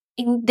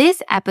In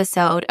this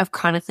episode of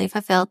Chronically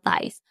Fulfilled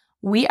Life,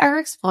 we are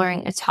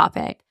exploring a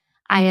topic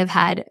I have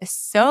had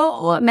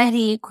so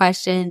many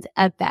questions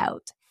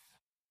about.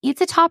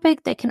 It's a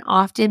topic that can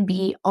often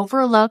be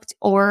overlooked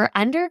or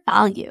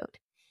undervalued,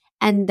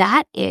 and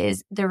that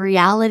is the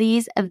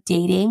realities of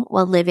dating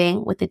while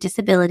living with a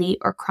disability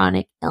or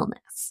chronic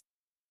illness.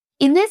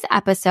 In this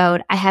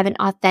episode, I have an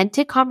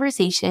authentic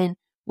conversation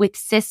with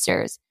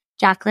sisters,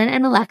 Jacqueline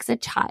and Alexa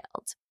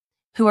Child,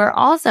 who are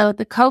also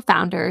the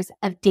co-founders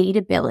of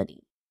Dateability.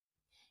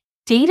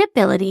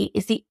 Dateability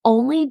is the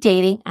only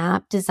dating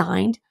app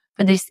designed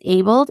for the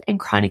disabled and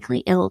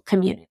chronically ill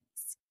communities.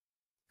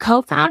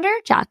 Co-founder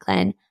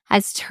Jacqueline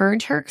has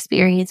turned her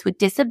experience with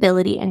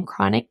disability and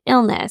chronic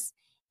illness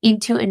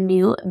into a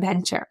new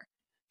venture.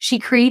 She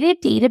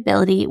created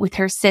Dateability with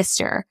her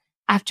sister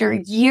after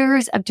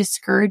years of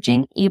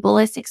discouraging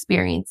ableist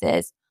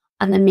experiences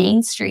on the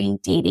mainstream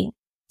dating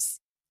apps.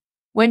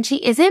 When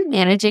she isn't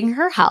managing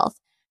her health,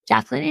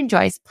 Jacqueline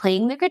enjoys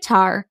playing the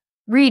guitar,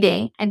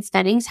 reading, and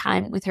spending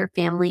time with her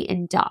family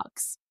and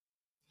dogs.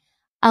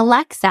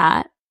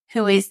 Alexa,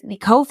 who is the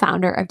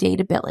co-founder of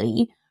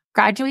Dateability,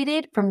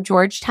 graduated from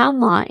Georgetown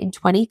Law in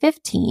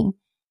 2015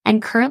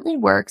 and currently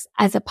works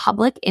as a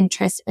public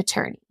interest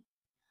attorney.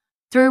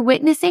 Through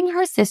witnessing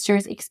her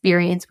sister's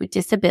experience with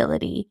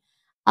disability,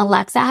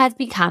 Alexa has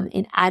become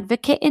an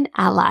advocate and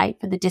ally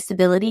for the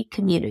disability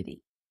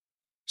community.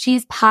 She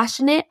is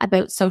passionate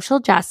about social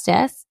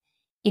justice,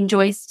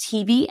 enjoys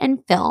TV and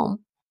film,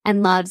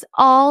 and loves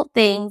all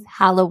things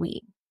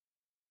Halloween.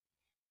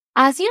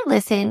 As you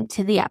listen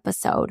to the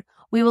episode,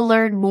 we will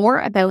learn more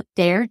about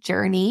their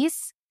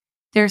journeys,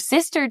 their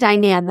sister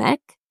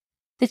dynamic,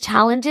 the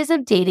challenges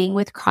of dating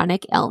with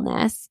chronic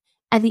illness,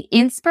 and the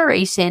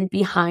inspiration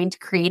behind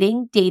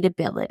creating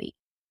Dateability.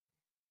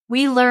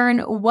 We learn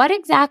what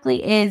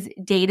exactly is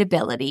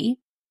Dateability,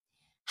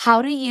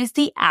 how to use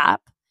the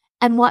app,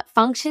 and what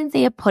functions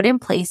they have put in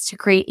place to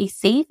create a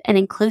safe and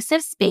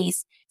inclusive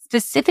space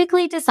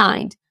specifically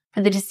designed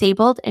for the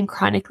disabled and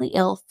chronically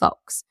ill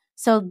folks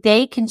so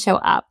they can show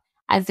up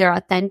as their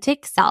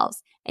authentic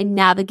selves and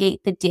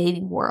navigate the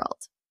dating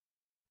world.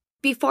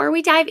 Before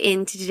we dive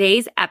into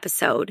today's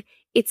episode,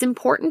 it's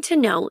important to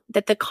note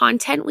that the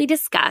content we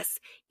discuss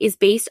is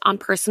based on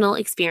personal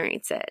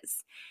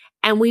experiences,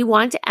 and we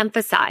want to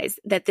emphasize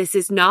that this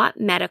is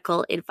not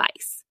medical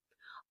advice.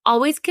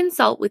 Always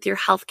consult with your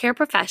healthcare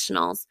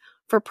professionals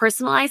for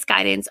personalized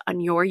guidance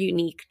on your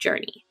unique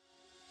journey.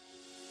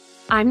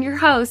 I'm your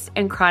host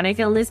and chronic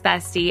illness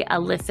bestie,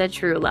 Alyssa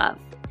Truelove,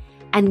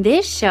 and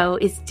this show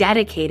is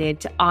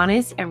dedicated to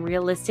honest and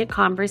realistic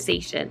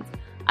conversations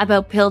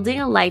about building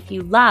a life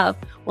you love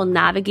while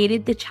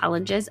navigating the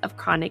challenges of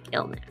chronic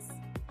illness.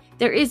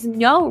 There is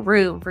no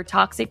room for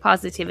toxic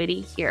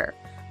positivity here,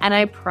 and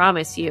I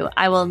promise you,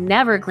 I will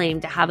never claim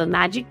to have a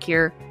magic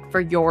cure for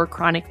your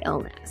chronic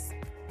illness.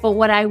 But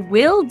what I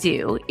will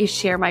do is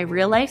share my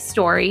real-life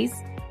stories,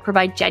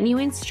 provide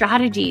genuine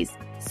strategies,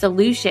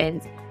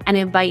 solutions, and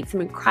invite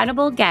some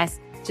incredible guests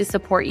to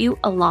support you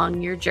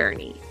along your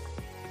journey.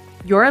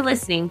 You're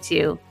listening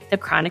to the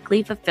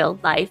Chronically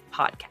Fulfilled Life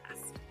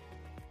podcast.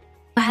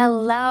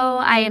 Hello,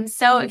 I am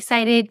so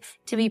excited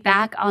to be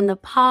back on the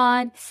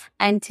pod.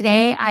 And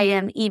today I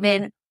am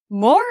even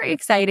more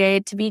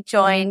excited to be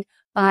joined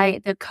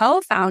by the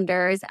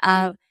co-founders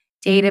of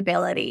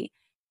Dateability.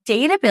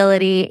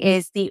 Dateability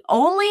is the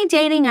only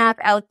dating app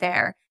out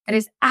there that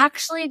is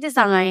actually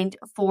designed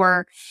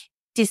for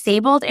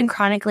disabled and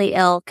chronically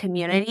ill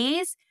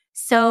communities.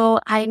 So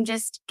I'm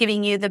just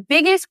giving you the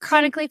biggest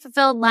chronically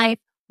fulfilled life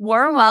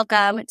warm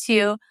welcome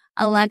to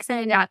Alexa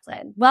and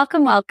Jacqueline.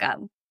 Welcome,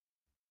 welcome.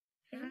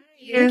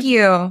 Thank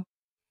you.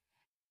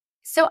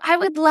 So I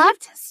would love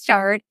to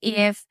start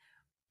if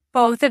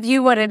both of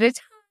you, one at a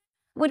time,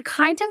 would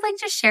kind of like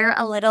to share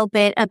a little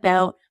bit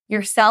about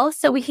yourself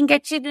so we can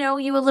get to know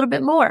you a little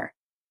bit more.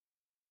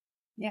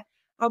 Yeah,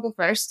 I'll go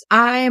first.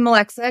 I'm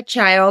Alexa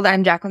Child.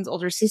 I'm Jacqueline's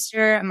older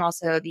sister. I'm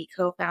also the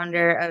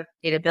co-founder of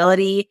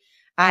Dateability.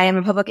 I am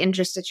a public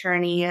interest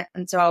attorney,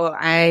 and so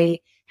I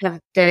have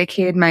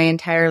dedicated my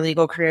entire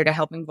legal career to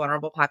helping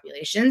vulnerable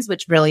populations,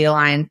 which really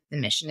aligns the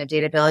mission of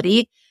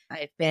Dateability.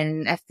 I've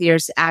been a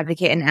fierce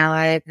advocate and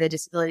ally of the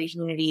disability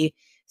community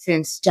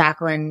since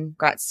Jacqueline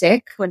got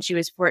sick when she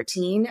was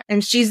 14.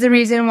 And she's the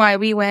reason why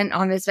we went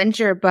on this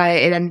venture, but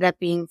it ended up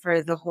being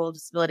for the whole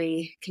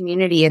disability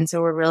community. And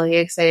so we're really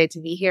excited to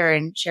be here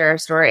and share our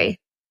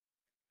story.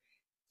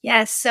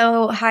 Yes.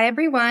 So hi,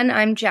 everyone.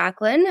 I'm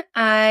Jacqueline.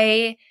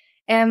 I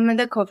am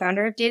the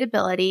co-founder of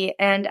Dateability,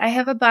 and I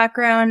have a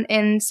background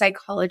in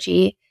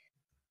psychology,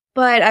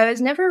 but I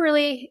was never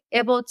really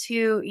able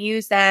to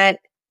use that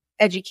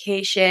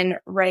education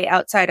right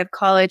outside of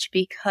college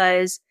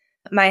because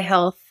my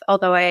health,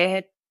 although I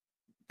had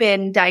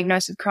been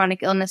diagnosed with chronic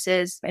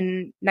illnesses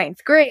in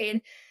 9th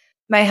grade,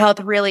 my health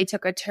really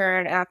took a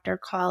turn after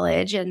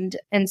college. And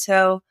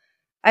so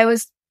I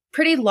was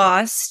pretty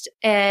lost,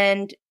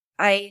 and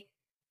I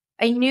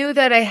knew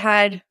that I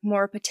had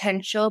more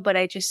potential, but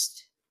I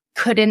just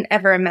couldn't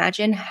ever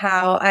imagine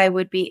how I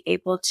would be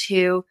able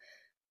to,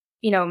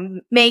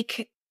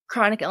 make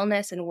chronic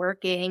illness and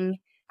working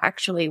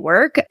actually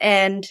work.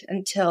 And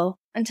until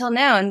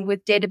now, and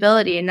with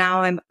Dateability, and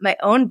now I'm my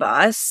own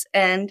boss,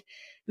 and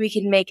I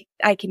can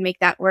make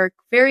that work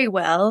very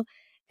well.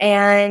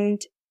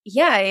 And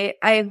yeah,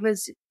 I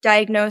was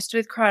diagnosed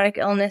with chronic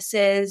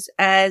illnesses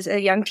as a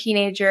young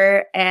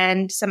teenager,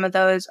 and some of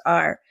those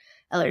are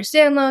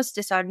Ehlers-Danlos,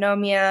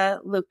 dysautonomia,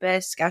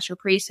 lupus,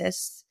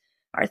 gastroparesis,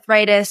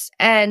 arthritis.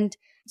 And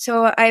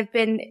so I've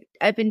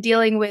been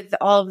dealing with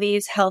all of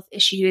these health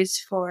issues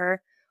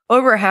for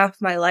over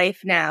half my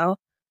life now,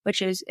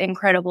 which is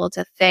incredible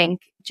to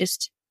think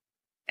just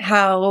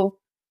how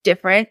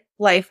different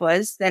life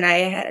was than I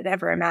had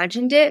ever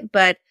imagined it.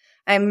 But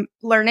I'm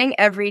learning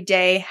every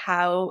day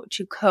how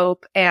to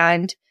cope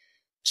and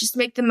just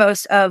make the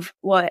most of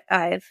what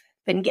I've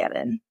been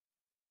given.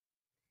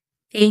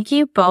 Thank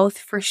you both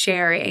for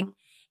sharing.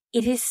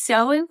 It is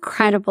so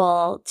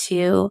incredible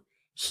to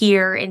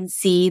hear and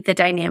see the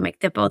dynamic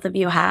that both of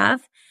you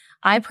have.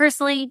 I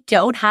personally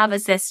don't have a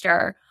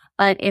sister,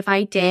 but if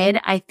I did,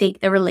 I think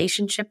the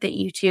relationship that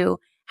you two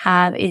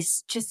have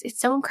is just, it's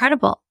so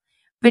incredible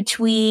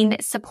between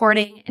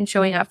supporting and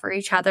showing up for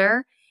each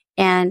other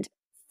and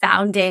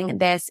founding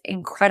this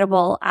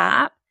incredible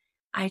app.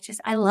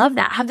 I love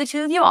that. Have the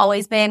two of you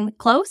always been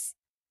close?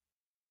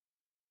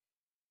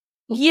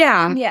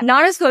 Yeah,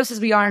 not as close as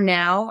we are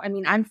now. I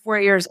mean, I'm 4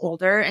 years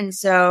older. And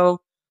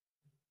so,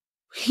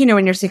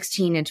 when you're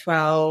 16 and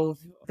 12,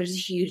 there's a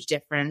huge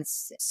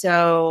difference.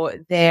 So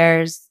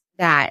there's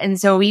that. And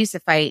so we used to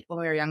fight when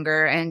we were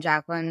younger, and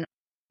Jacqueline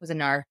was a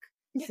narc.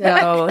 So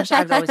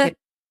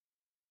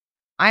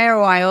I had a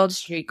wild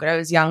streak when I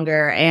was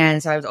younger.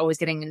 And so I was always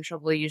getting in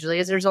trouble, usually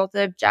as a result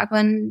of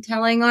Jacqueline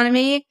telling on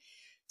me.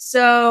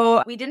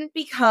 So we didn't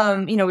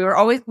become, we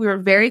were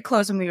very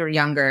close when we were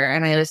younger,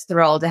 and I was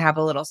thrilled to have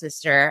a little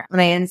sister. And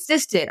I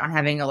insisted on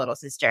having a little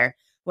sister.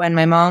 When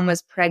my mom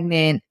was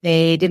pregnant,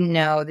 they didn't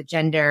know the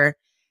gender.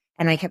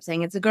 And I kept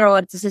saying, it's a girl,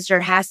 it's a sister,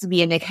 it has to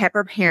be. And they kept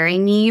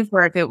preparing me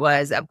for if it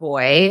was a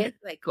boy,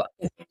 like,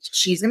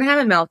 she's going to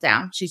have a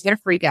meltdown. She's going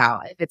to freak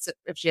out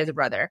if she has a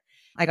brother.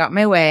 I got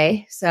my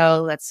way.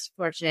 So that's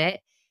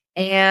fortunate.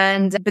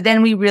 But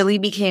then we really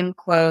became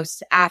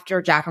close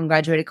after Jacqueline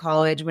graduated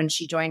college, when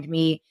she joined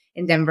me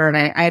in Denver. And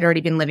I had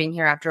already been living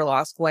here after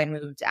law school. I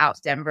moved out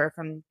to Denver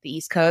from the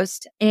East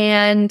Coast.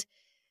 And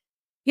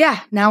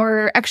yeah, now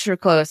we're extra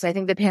close. I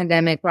think the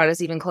pandemic brought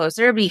us even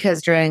closer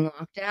because during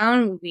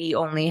lockdown, we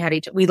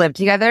lived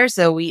together.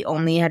 So we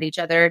only had each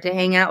other to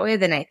hang out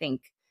with. And I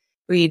think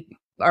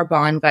our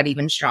bond got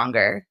even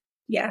stronger.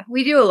 Yeah,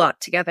 we do a lot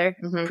together,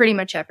 pretty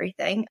much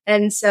everything.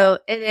 And so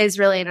it is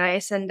really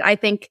nice. And I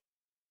think,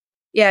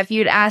 if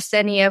you'd asked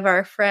any of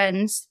our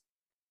friends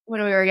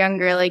when we were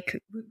younger, like,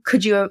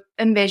 could you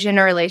envision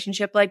a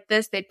relationship like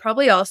this? They'd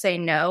probably all say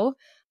no.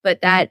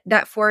 But that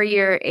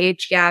 4-year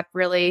age gap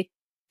really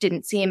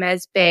didn't seem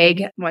as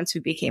big once we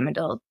became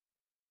adults.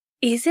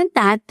 Isn't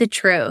that the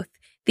truth?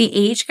 The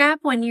age gap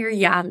when you're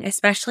young,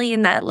 especially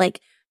in that like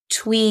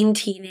tween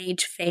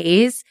teenage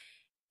phase,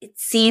 it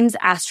seems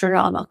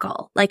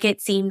astronomical. Like,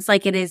 it seems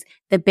like it is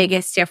the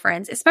biggest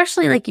difference,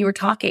 especially like you were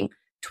talking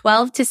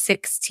 12 to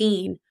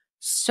 16.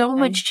 So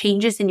much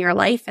changes in your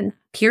life and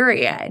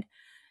period.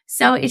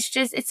 So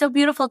it's so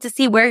beautiful to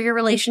see where your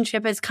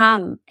relationship has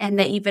come and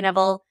that you've been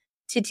able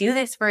to do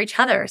this for each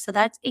other. So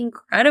that's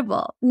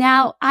incredible.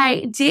 Now,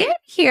 I did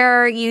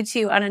hear you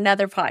two on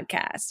another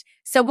podcast.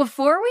 So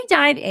before we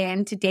dive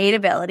into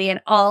Dateability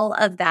and all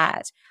of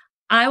that,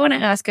 I want to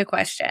ask a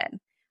question.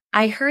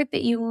 I heard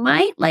that you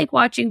might like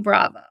watching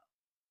Bravo.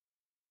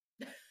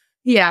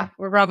 Yeah,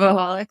 we're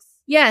Bravoholics.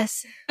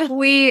 Yes,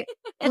 we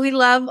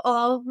love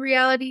all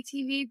reality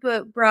TV,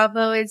 but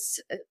Bravo is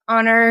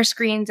on our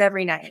screens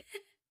every night.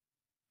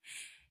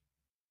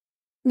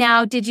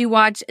 Now, did you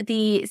watch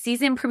the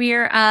season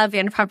premiere of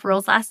Vanderpump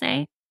Rules last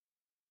night?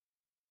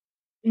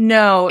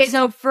 No.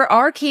 So for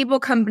our cable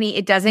company,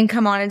 it doesn't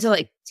come on until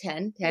like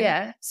 10.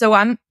 Yeah. So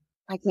I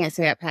can't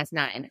stay up past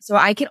 9. So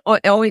I can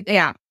always,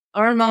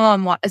 Our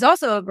mom is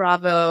also a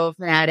Bravo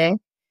fanatic.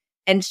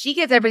 And she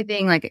gets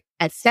everything like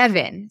at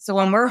 7. So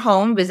when we're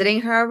home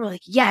visiting her, we're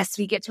like, yes,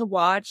 we get to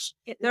watch.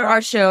 There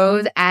are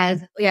shows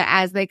as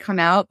they come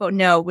out. But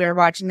no, we're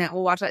watching that.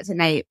 We'll watch that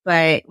tonight.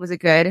 But was it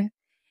good?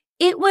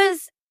 It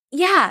was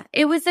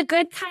a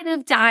good kind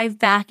of dive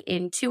back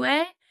into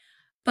it.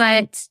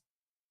 But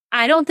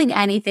I don't think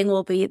anything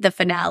will be the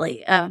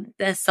finale of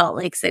the Salt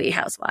Lake City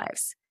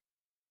Housewives.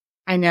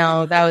 I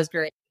know. That was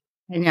great.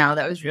 I know,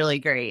 that was really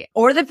great.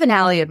 Or the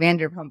finale of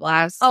Vanderpump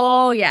last.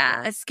 Oh,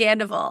 yeah.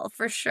 Scandival,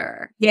 for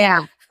sure.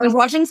 Yeah. I was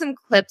watching some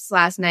clips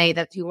last night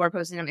that people were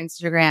posting on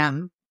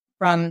Instagram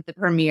from the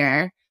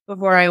premiere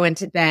before I went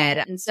to bed.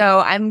 And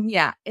so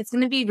it's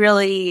going to be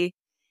really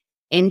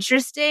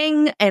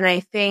interesting. And I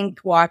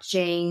think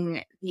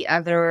watching the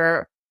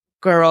other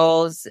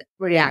girls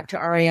react to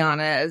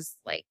Ariana's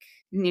like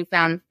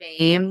newfound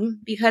fame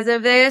because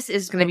of this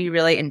is going to be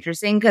really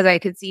interesting because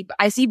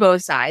I see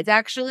both sides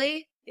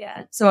actually.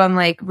 Yeah. So I'm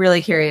like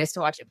really curious to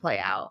watch it play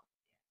out.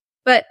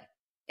 But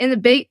in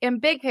big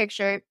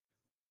picture,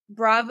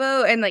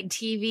 Bravo and like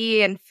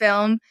TV and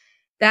film,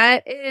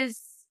 that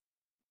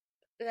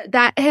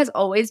has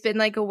always been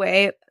like a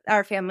way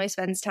our family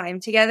spends time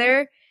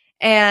together.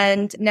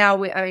 And now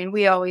we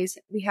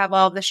have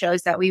all the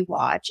shows that we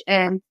watch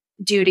and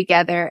do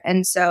together.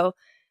 And so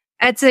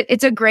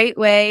it's a great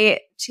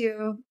way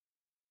to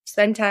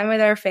spend time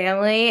with our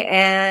family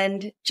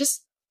and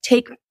just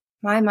take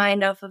my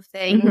mind off of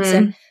things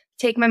and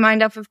take my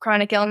mind off of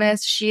chronic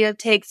illness. She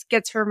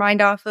gets her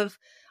mind off of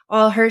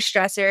all her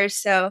stressors.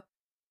 So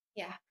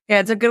yeah. Yeah,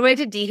 it's a good way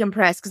to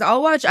decompress because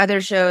I'll watch other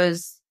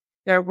shows.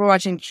 We're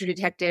watching True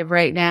Detective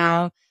right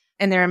now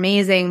and they're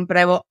amazing, but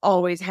I will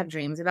always have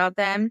dreams about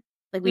them.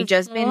 Like we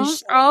just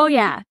binged. Oh,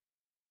 yeah.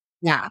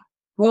 Yeah.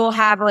 We'll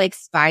have like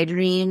spy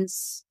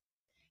dreams.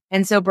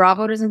 And so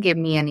Bravo doesn't give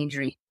me any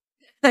dreams.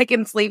 I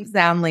can sleep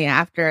soundly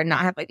after and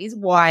not have like these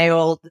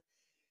wild,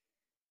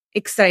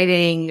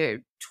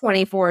 exciting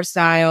 24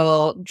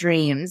 style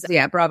dreams.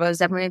 Yeah, Bravo is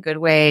definitely a good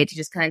way to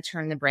just kind of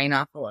turn the brain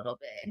off a little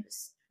bit and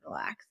just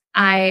relax.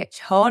 I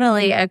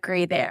totally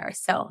agree there.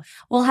 So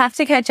we'll have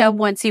to catch up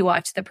once you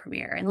watch the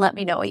premiere and let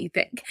me know what you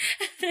think.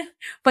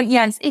 But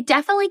yes, it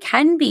definitely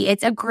can be.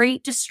 It's a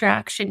great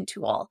distraction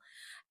tool.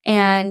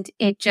 And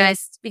it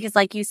just, because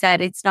like you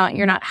said,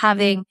 you're not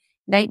having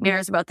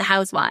nightmares about the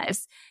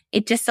housewives.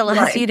 It just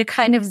allows you to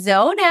kind of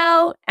zone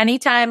out.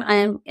 Anytime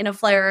I'm in a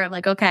flare, I'm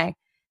like, okay,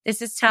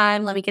 this is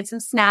time. Let me get some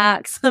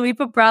snacks. Let me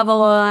put Bravo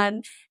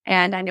on.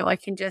 And I know I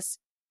can just,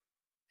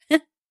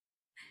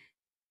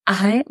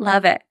 I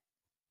love it.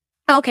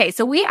 Okay,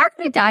 so we are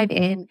going to dive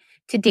in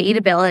to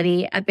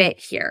dateability a bit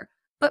here.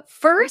 But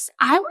first,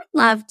 I would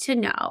love to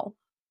know,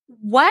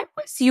 what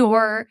was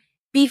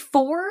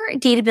before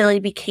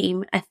dateability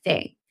became a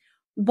thing,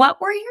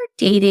 what were your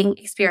dating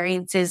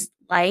experiences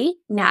like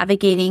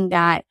navigating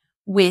that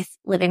with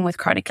living with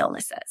chronic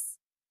illnesses?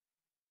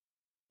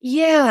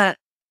 Yeah,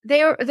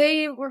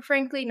 they were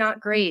frankly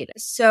not great.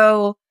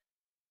 So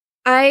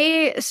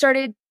I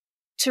started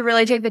to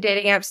really take the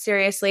dating apps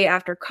seriously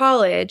after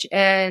college.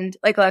 And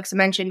like Alexa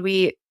mentioned,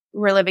 we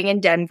were living in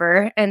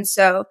Denver. And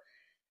so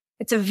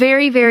it's a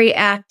very, very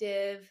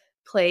active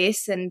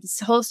place. And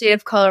this whole state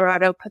of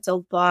Colorado puts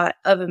a lot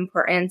of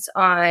importance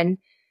on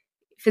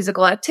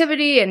physical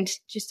activity and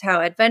just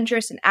how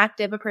adventurous and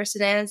active a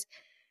person is.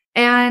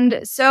 And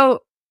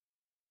so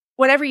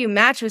whenever you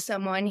match with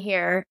someone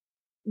here,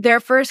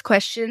 their first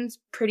questions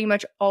pretty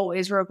much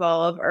always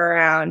revolve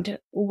around,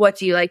 what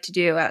do you like to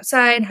do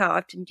outside? How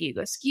often do you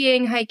go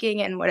skiing,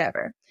 hiking, and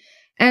whatever?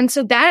 And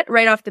so that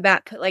right off the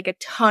bat put like a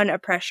ton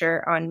of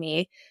pressure on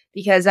me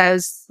because I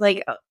was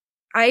like,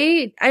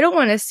 I don't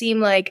want to seem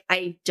like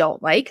I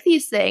don't like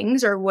these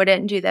things or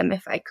wouldn't do them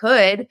if I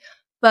could,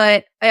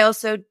 but I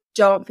also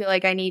don't feel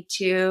like I need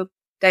to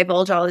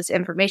divulge all this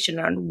information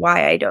on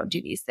why I don't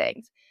do these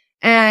things.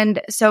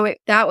 And so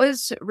that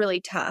was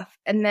really tough.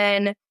 And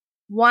then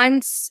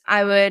once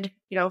I would,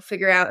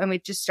 figure out and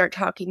we'd just start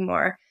talking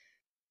more,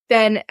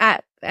 then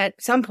at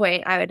some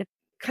point I would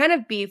kind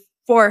of be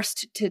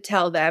forced to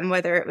tell them,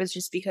 whether it was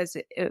just because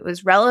it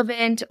was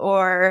relevant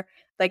or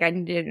like I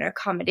needed an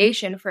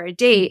accommodation for a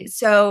date.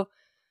 So,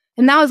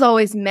 and that was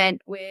always met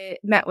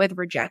with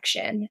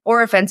rejection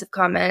or offensive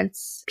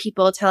comments,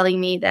 people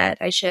telling me that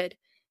I should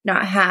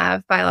not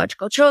have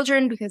biological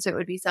children because it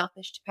would be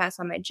selfish to pass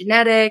on my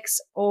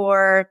genetics,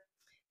 or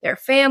their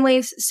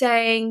families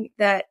saying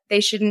that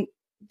they shouldn't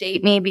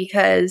date me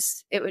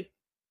because it would,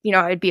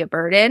 I'd be a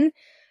burden.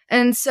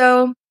 And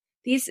so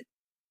these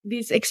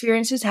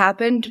experiences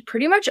happened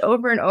pretty much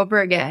over and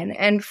over again.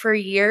 And for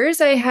years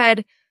I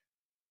had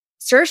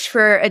searched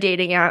for a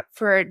dating app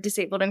for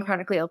disabled and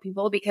chronically ill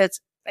people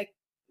because I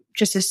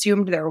just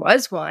assumed there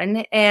was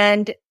one.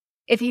 And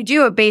if you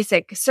do a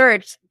basic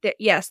search,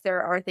 yes,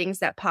 there are things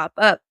that pop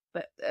up,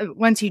 but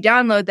once you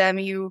download them,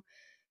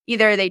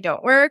 either they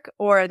don't work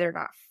or they're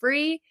not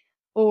free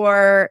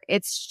or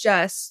it's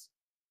just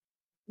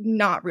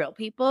not real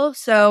people.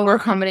 So, or a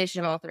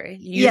combination of all three.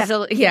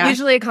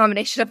 Usually a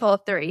combination of all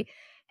three.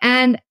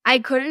 And I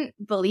couldn't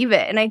believe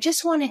it. And I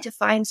just wanted to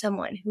find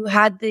someone who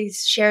had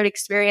these shared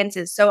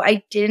experiences. So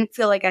I didn't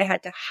feel like I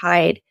had to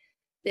hide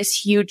this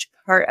huge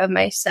part of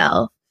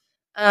myself.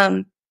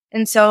 And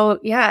so,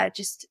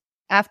 just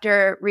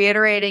after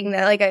reiterating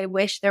that, like, I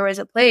wish there was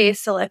a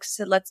place, Alexa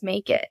said, let's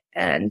make it.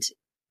 And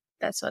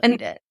that's what we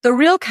did. The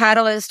real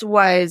catalyst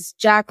was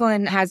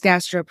Jacqueline has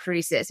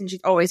gastroparesis, and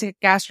she's always had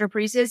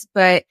gastroparesis,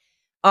 but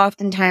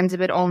oftentimes it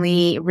would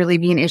only really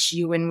be an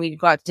issue when we'd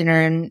go out to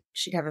dinner and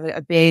she'd have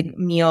a big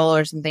meal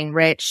or something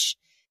rich.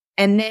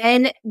 And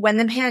then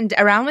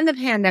around when the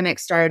pandemic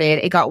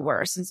started, it got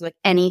worse. And so like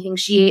anything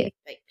she ate,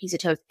 like piece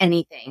of toast,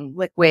 anything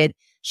liquid,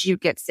 she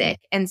would get sick.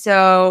 And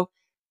so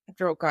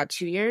after,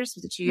 2 years,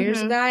 was it 2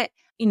 years of that?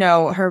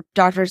 Her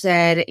doctor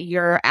said,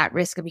 you're at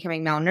risk of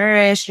becoming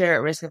malnourished. You're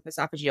at risk of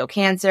esophageal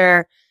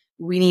cancer.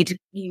 You need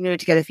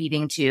to get a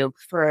feeding tube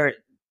for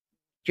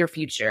your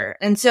future.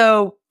 And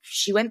so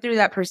she went through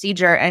that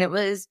procedure, and it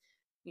was,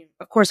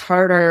 of course,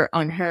 harder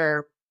on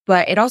her,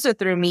 but it also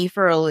threw me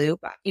for a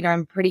loop.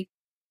 I'm pretty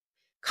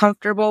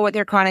comfortable with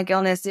your chronic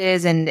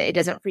illnesses and it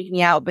doesn't freak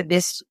me out. But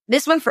this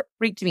one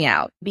freaked me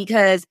out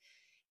because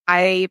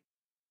I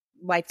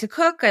like to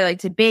cook. I like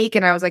to bake.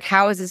 And I was like,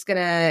 how is this going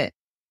to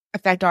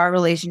affect our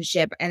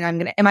relationship?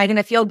 And am I going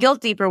to feel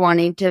guilty for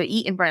wanting to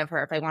eat in front of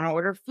her? If I want to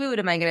order food,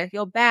 am I going to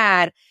feel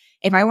bad?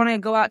 If I want to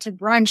go out to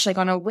brunch, like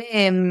on a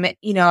whim,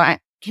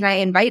 can I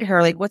invite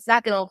her? Like, what's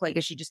that going to look like?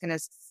 Is she just going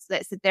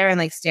to sit there and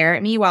like stare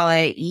at me while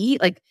I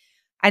eat? Like,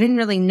 I didn't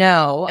really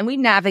know. And we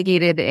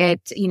navigated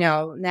it,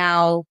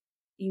 now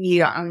you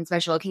eat on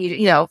special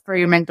occasion, for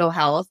your mental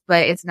health,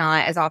 but it's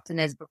not as often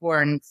as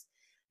before and it's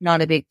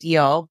not a big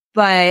deal.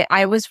 But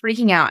I was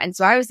freaking out. And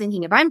so I was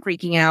thinking, if I'm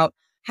freaking out,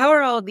 how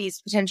are all of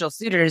these potential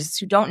suitors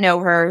who don't know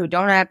her, who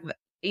don't have,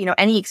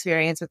 any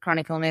experience with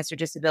chronic illness or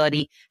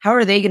disability, how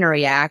are they going to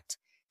react?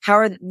 How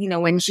are,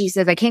 when she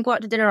says, I can't go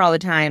out to dinner all the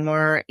time,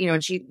 or,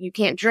 you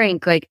can't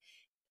drink, like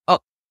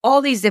all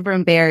these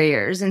different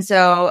barriers. And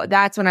so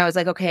that's when I was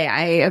like, okay,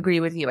 I agree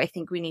with you. I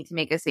think we need to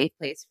make a safe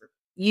place for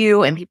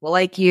you and people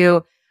like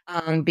you,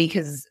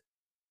 because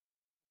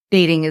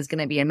dating is going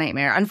to be a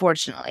nightmare,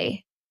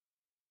 unfortunately.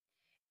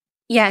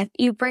 Yeah,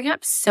 you bring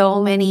up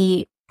so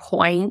many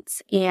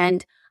points,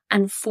 and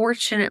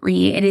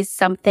unfortunately, it is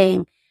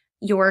something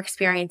your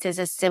experiences,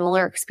 as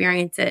similar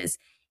experiences,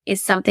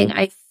 is something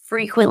I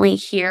frequently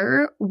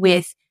hear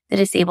with the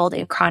disabled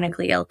and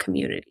chronically ill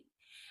community.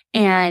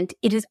 And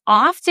it is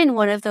often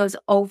one of those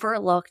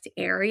overlooked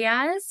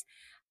areas.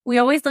 We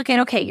always look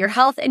at, okay, your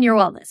health and your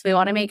wellness. We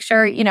want to make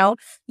sure,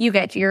 you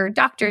get your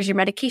doctors, your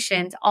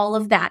medications, all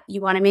of that.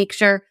 You want to make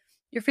sure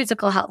your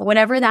physical health,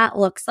 whatever that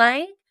looks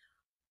like.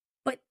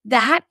 But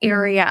that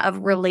area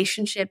of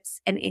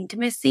relationships and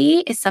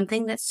intimacy is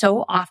something that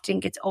so often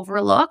gets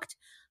overlooked,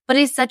 but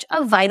is such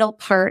a vital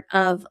part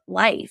of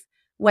life,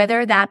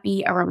 whether that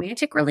be a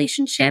romantic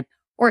relationship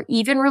or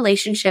even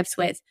relationships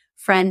with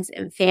friends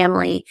and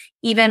family.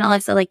 Even,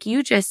 Alyssa, like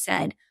you just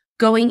said,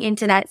 going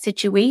into that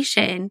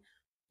situation,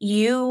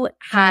 you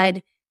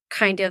had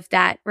kind of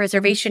that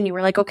reservation. You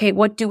were like, okay,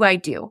 what do I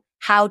do?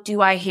 How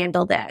do I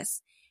handle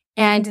this?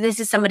 And this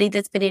is somebody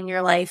that's been in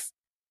your life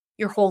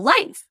your whole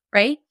life,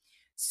 right?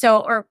 So,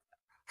 or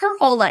her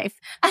whole life,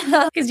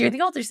 because you're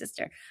the older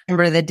sister.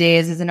 Remember the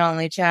days as an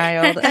only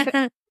child.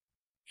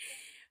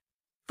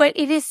 But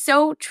it is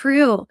so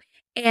true.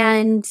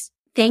 And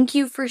thank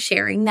you for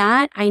sharing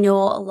that. I know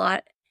a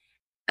lot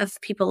of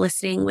people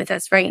listening with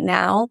us right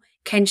now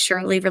can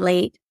surely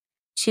relate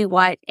to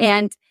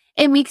and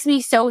it makes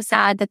me so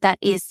sad that that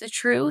is the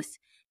truth,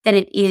 that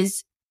it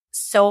is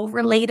so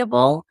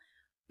relatable,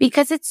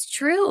 because it's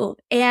true.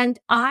 And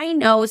I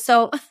know,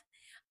 so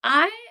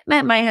I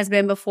met my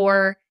husband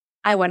before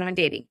I went on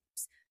dating.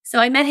 So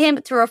I met him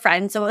through a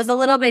friend. So it was a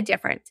little bit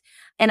different.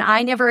 And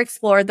I never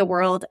explored the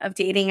world of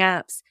dating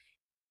apps.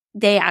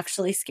 They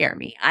actually scare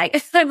me.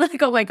 I'm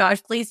like, oh my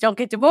gosh, please don't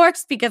get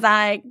divorced, because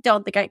I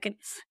don't think I could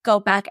go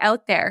back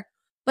out there.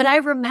 But I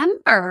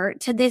remember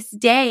to this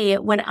day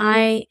when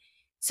I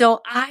am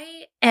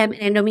an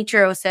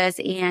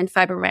endometriosis and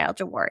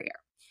fibromyalgia warrior.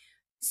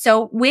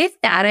 So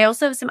with that, I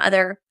also have some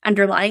other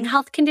underlying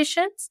health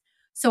conditions.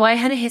 So I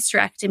had a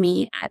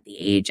hysterectomy at the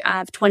age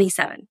of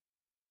 27.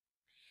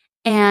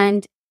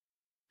 And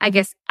I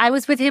guess I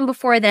was with him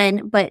before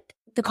then, but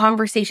the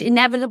conversation,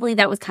 inevitably,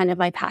 that was kind of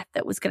my path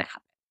that was going to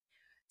happen.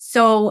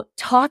 So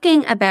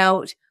talking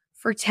about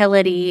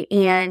fertility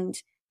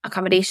and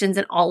accommodations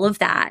and all of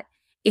that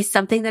is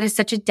something that is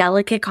such a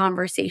delicate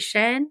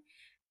conversation.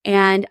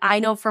 And I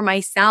know for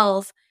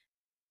myself,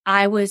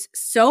 I was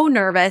so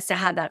nervous to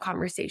have that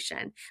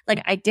conversation.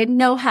 Like, I didn't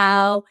know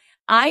how.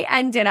 I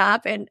ended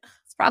up, and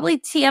it's probably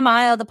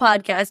TMI on the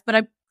podcast, but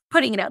I'm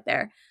putting it out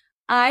there.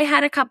 I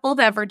had a couple of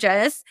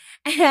beverages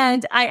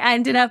and I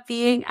ended up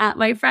being at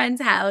my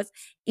friend's house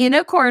in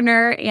a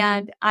corner,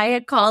 and I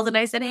had called and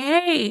I said,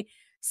 hey,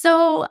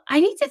 so I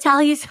need to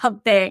tell you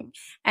something,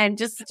 and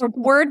just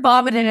word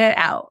vomited it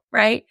out,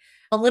 right?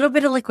 A little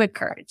bit of liquid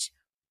courage.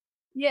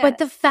 Yeah. But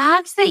the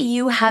fact that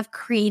you have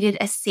created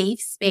a safe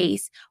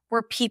space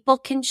where people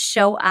can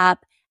show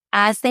up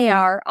as they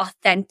are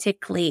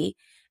authentically,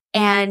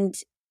 and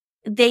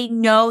they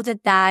know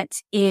that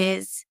that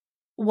is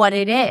what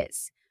it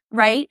is,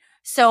 right?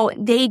 So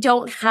they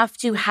don't have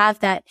to have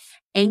that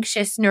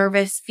anxious,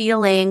 nervous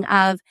feeling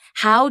of,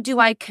 how do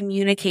I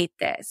communicate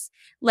this?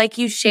 Like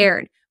you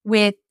shared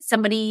with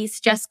somebody's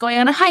just going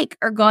on a hike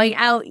or going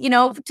out,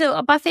 to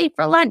a buffet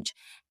for lunch,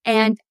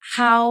 and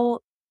how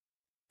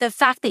the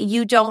fact that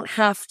you don't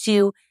have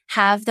to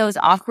have those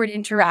awkward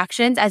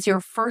interactions as your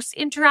first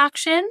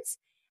interactions,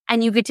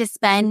 and you get to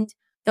spend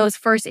those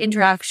first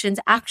interactions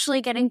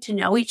actually getting to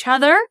know each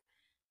other,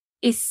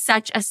 is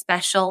such a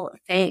special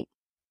thing.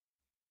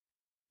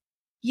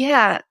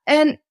 Yeah.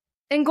 And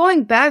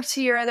going back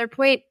to your other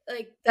point,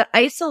 like the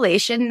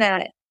isolation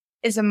that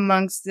is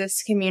amongst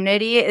this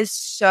community is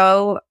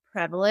so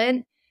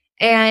prevalent,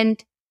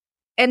 and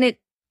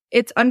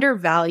it's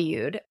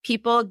undervalued.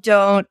 People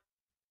don't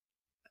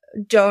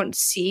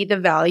see the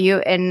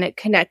value in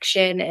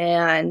connection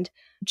and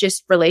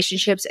just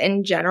relationships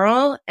in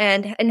general,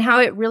 and how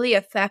it really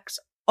affects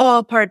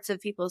all parts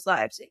of people's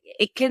lives.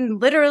 It can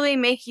literally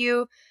make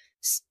you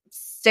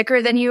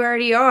sicker than you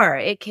already are.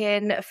 It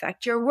can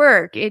affect your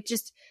work.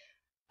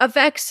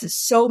 affects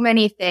so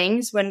many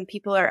things when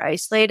people are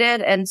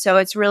isolated. And so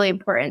it's really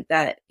important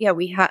that,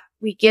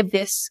 we give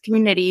this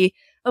community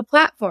a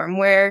platform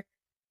where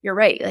you're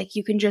right. Like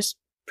you can just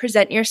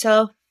present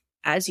yourself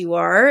as you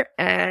are,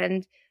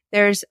 and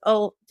there's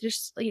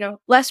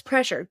less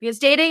pressure, because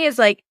dating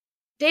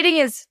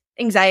is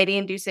anxiety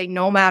inducing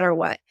no matter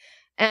what.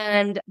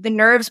 And the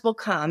nerves will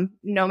come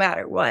no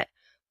matter what.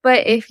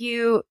 But if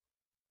you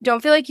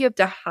don't feel like you have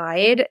to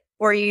hide,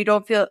 or you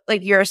don't feel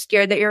like you're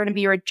scared that you're going to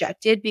be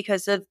rejected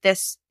because of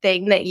this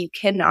thing that you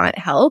cannot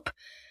help,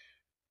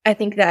 I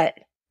think that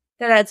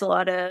adds a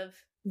lot of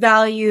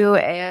value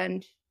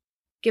and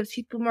gives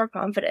people more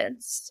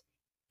confidence.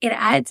 It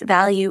adds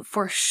value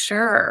for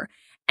sure.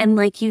 And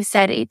like you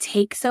said, it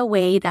takes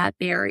away that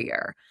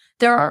barrier.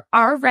 There are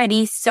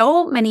already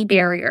so many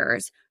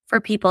barriers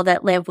for people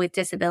that live with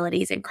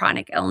disabilities and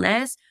chronic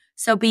illness.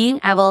 So being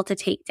able to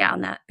take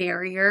down that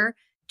barrier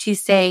to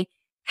say,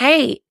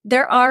 hey,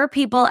 there are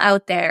people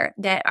out there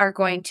that are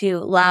going to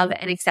love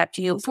and accept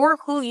you for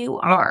who you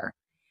are,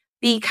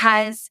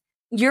 because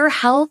your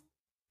health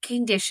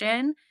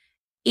condition,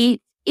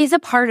 it is a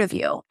part of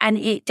you, and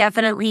it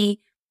definitely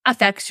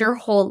affects your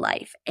whole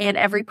life and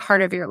every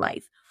part of your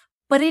life.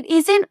 But it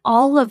isn't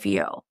all of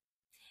you.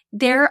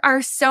 There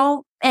are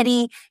so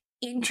many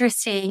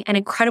interesting and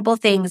incredible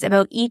things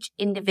about each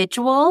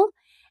individual,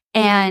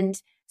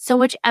 and so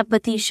much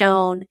empathy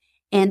shown.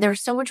 And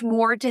there's so much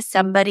more to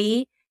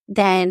somebody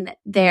than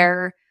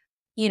their,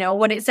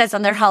 what it says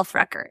on their health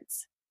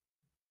records.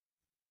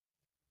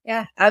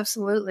 Yeah,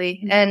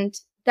 absolutely. And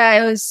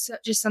that was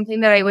just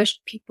something that I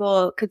wish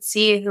people could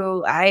see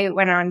who I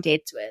went on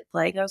dates with.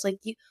 Like, I was like,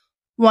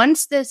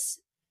 once this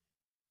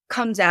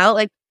comes out,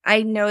 like,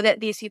 I know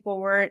that these people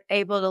weren't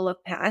able to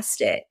look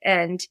past it.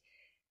 And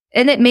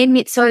it made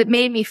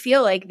me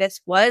feel like this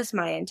was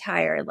my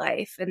entire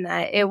life, and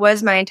that it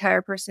was my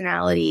entire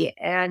personality,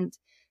 and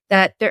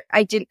that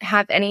I didn't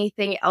have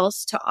anything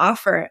else to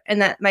offer,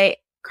 and that my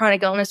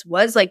chronic illness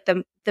was like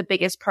the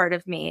biggest part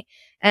of me.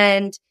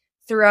 And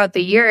throughout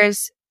the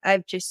years,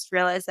 I've just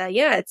realized that,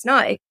 it's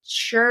not. It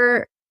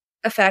sure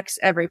affects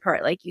every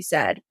part, like you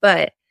said,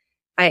 but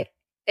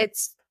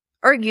it's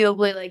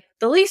arguably like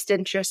the least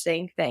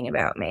interesting thing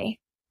about me.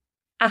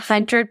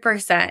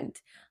 100%.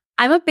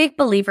 I'm a big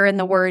believer in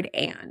the word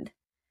 "and."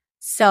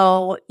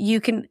 So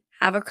you can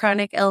have a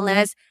chronic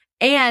illness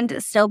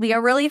and still be a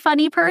really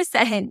funny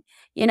person.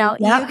 You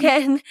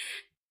can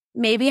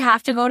maybe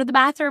have to go to the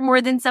bathroom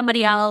more than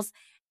somebody else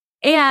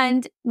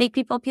and make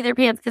people pee their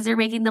pants because you're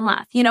making them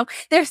laugh.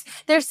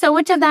 There's so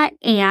much of that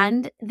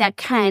and that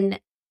can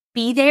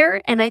be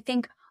there. And I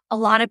think a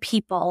lot of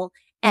people,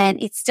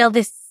 and it's still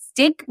this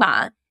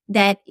stigma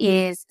that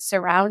is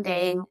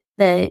surrounding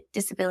the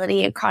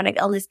disability and chronic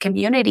illness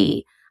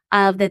community,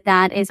 of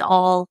that is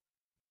all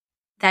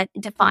that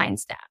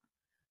defines them.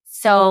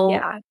 So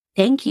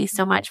thank you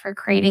so much for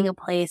creating a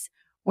place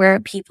where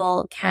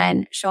people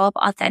can show up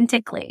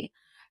authentically.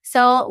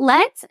 So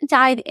let's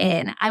dive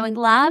in. I would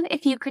love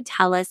if you could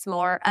tell us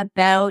more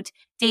about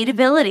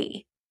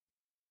Dateability.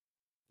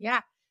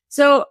 Yeah.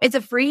 So it's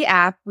a free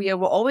app. We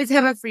will always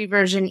have a free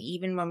version,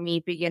 even when we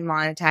begin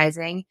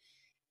monetizing.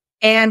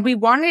 And we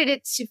wanted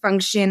it to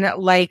function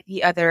like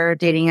the other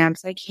dating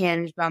apps like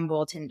Hinge,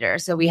 Bumble, Tinder.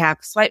 So we have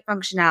swipe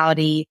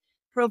functionality,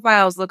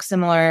 profiles look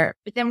similar,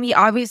 but then we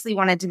obviously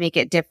wanted to make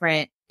it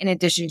different in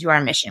addition to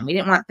our mission. We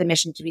didn't want the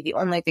mission to be the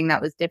only thing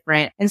that was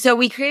different. And so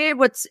we created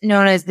what's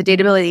known as the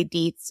Dateability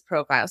Deets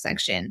profile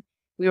section.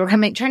 We were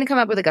trying to come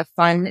up with like a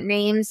fun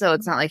name, so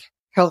it's not like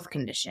health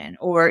condition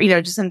or,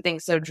 just something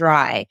so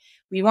dry.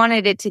 We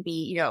wanted it to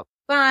be,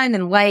 fun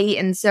and light.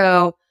 And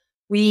so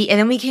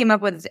then we came up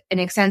with an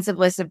extensive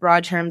list of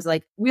broad terms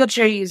like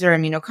wheelchair user,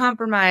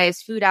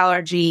 immunocompromised, food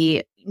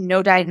allergy,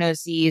 no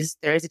diagnoses.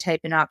 There is a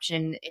type in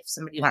option if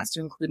somebody wants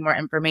to include more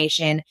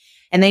information.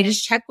 And they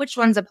just check which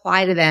ones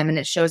apply to them, and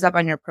it shows up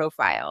on your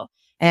profile.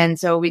 And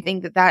so we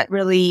think that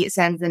really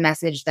sends the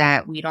message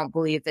that we don't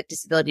believe that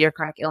disability or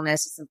chronic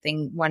illness is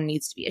something one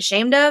needs to be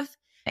ashamed of.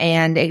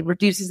 And it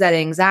reduces that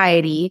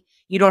anxiety.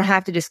 You don't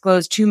have to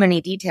disclose too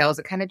many details.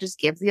 It kind of just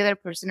gives the other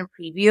person a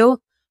preview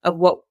of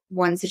what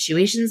one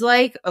situation's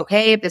like.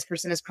 Okay, if this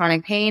person has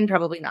chronic pain,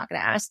 probably not going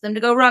to ask them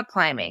to go rock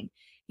climbing.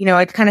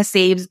 It kind of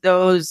saves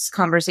those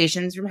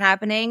conversations from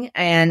happening,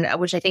 and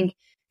which I think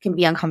can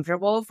be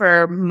uncomfortable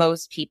for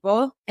most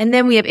people. And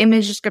then we have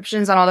image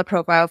descriptions on all the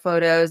profile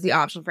photos, the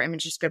option for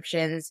image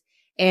descriptions.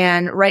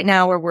 And right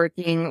now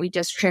we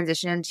just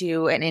transitioned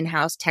to an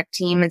in-house tech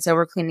team. And so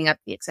we're cleaning up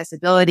the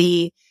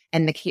accessibility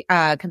and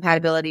the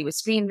compatibility with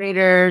screen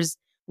readers.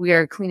 We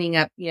are cleaning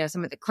up,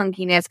 some of the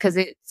clunkiness because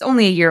it's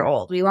only a year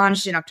old. We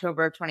launched in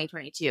October of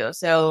 2022.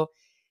 So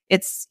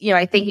it's,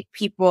 I think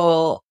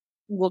people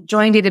will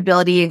join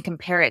Dateability and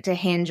compare it to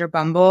Hinge or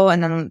Bumble.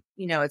 And then,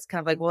 it's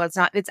kind of like, well,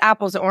 it's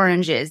apples to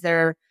oranges.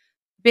 They're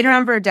been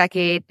around for a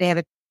decade. They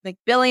have like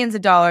billions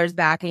of dollars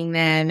backing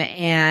them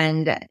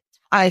and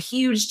a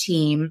huge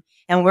team.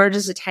 And we're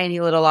just a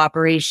tiny little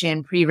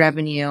operation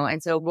pre-revenue.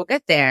 And so we'll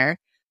get there.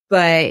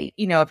 But,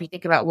 if you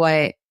think about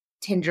what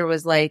Tinder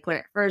was like when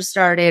it first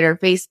started, or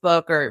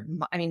Facebook, or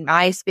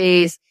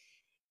MySpace.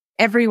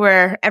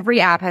 Everywhere,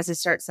 every app has to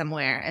start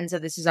somewhere. And so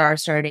this is our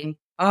starting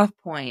off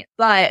point.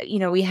 But,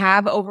 we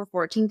have over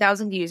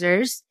 14,000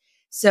 users.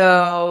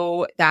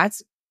 So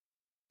that's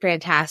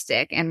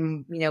fantastic.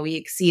 And, we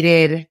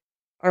exceeded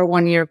our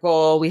 1-year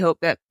goal. We hope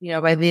that,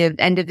 by the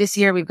end of this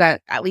year, we've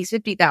got at least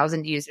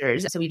 50,000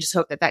 users. So we just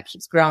hope that that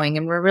keeps growing,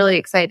 and we're really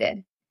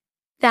excited.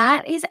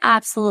 That is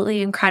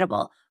absolutely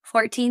incredible.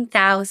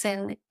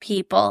 14,000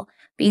 people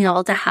being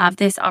able to have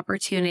this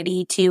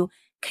opportunity to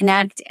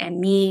connect and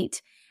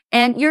meet.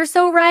 And you're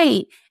so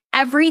right.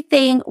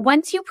 Everything,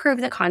 once you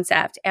prove the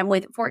concept, and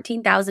with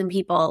 14,000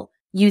 people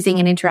using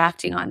and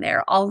interacting on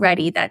there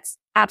already, that's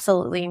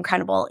absolutely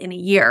incredible in a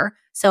year.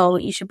 So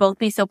you should both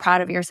be so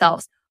proud of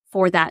yourselves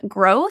for that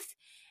growth.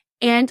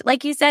 And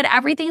like you said,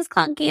 everything's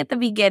clunky at the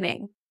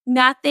beginning.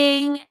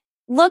 Nothing.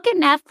 Look at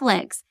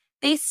Netflix.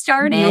 They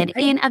started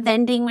in a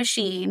vending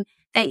machine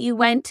that you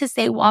went to,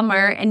 say,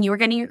 Walmart, and you were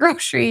getting your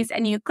groceries,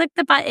 and you click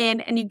the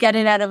button and you get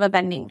it out of a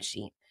vending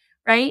machine,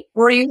 right?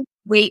 Or you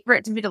wait for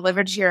it to be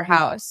delivered to your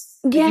house.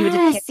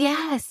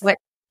 Yes. What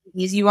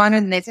keys you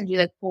wanted, and they send you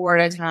like 4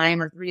 at a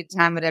time or 3 at a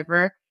time,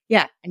 whatever.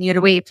 Yeah. And you had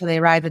to wait till they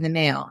arrived in the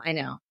mail. I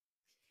know.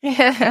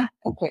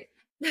 Okay.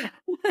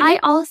 I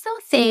also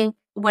think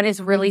what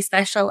is really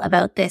special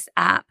about this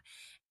app,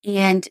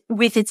 and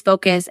with its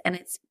focus and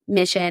its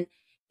mission,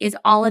 is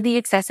all of the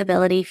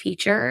accessibility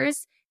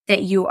features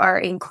that you are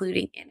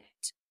including in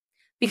it.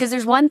 Because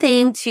there's one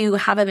thing to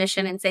have a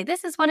mission and say,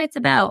 this is what it's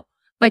about,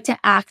 but to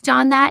act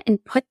on that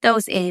and put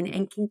those in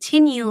and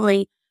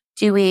continually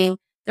doing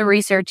the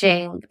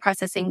researching, the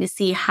processing to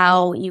see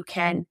how you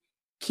can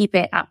keep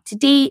it up to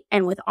date.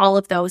 And with all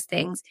of those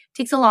things,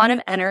 takes a lot of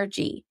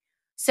energy.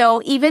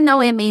 So even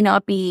though it may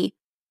not be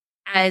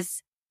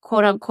as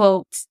quote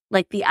unquote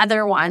like the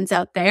other ones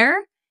out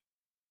there,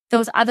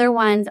 those other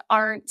ones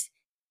aren't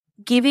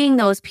giving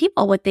those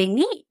people what they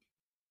need,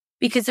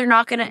 because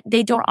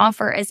they don't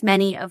offer as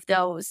many of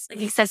those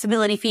like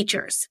accessibility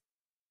features.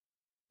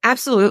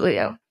 Absolutely.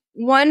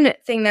 One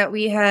thing that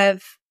we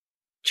have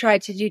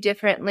tried to do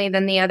differently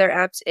than the other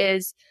apps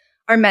is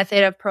our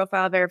method of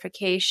profile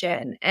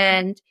verification.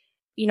 And,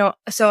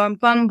 so on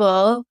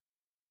Bumble,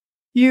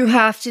 you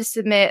have to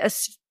submit a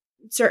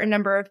certain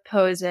number of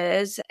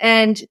poses,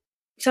 and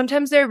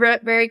sometimes they're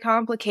very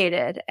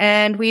complicated.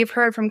 And we've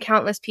heard from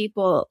countless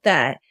people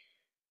that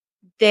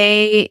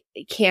they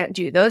can't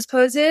do those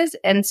poses.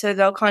 And so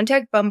they'll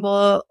contact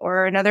Bumble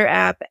or another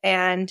app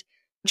and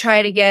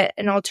try to get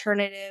an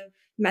alternative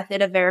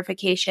method of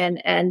verification,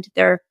 and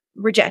they're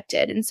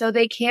rejected. And so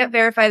they can't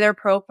verify their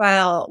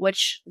profile,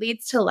 which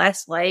leads to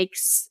less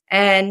likes.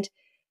 And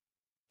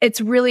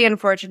it's really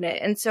unfortunate.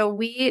 And so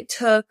we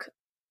took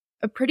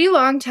a pretty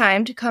long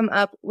time to come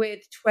up with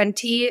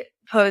 20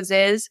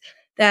 poses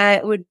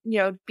that would,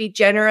 be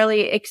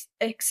generally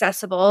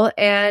accessible.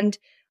 And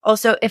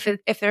also,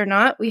 if they're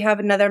not, we have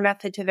another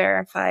method to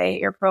verify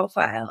your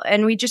profile.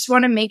 And we just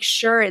want to make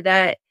sure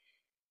that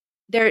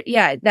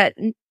that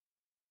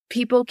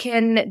people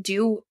can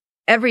do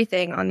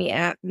everything on the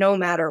app, no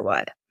matter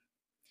what.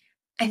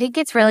 I think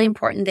it's really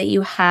important that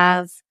you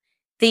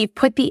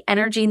put the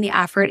energy and the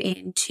effort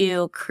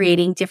into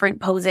creating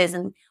different poses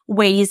and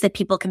ways that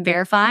people can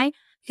verify,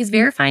 because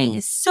verifying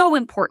is so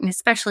important,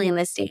 especially in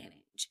this day and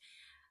age,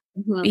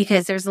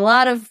 because there's a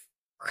lot of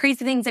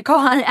crazy things that go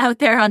on out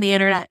there on the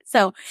internet.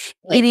 So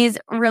it is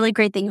really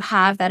great that you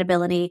have that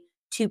ability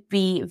to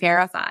be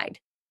verified.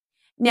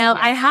 Now,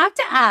 I have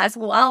to ask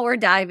while we're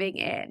diving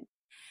in.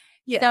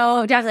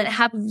 So, Jacqueline,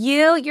 have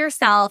you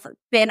yourself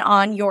been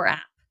on your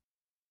app?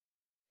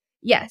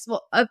 Yes.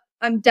 Well,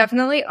 I'm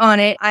definitely on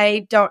it.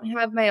 I don't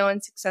have my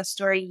own success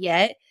story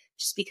yet,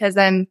 just because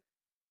I'm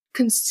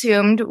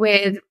consumed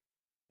with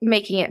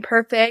making it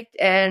perfect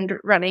and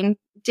running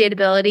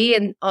Dateability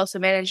and also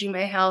managing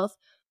my health.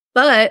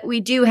 But we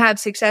do have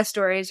success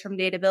stories from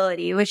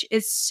Dateability, which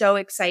is so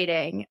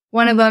exciting.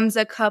 One of them's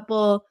a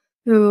couple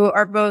who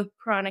are both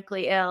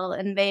chronically ill,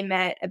 and they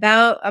met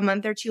about a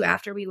month or 2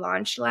 after we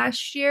launched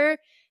last year.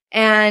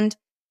 And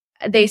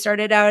they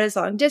started out as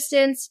long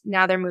distance.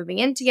 Now they're moving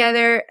in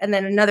together. And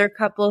then another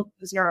couple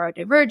who's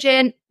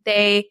neurodivergent,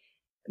 they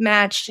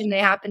matched and they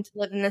happen to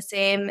live in the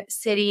same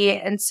city.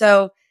 And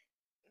so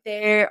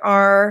they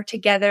are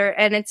together,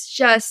 and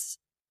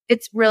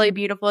it's really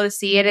beautiful to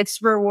see, and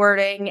it's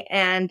rewarding,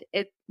 and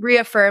it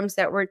reaffirms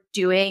that we're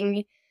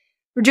doing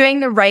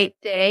the right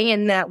thing,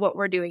 and that what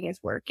we're doing is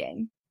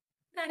working.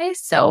 That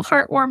is so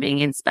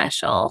heartwarming and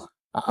special.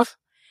 Oh,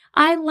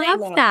 I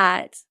love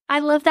that. I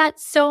love that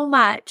so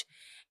much.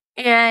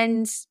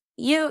 And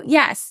you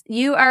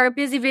are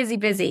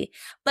busy.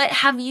 But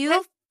have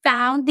you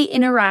found the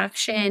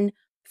interaction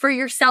for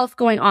yourself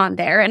going on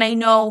there? And I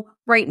know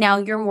right now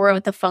you're more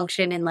with the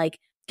function and like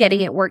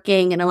getting it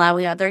working and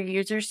allowing other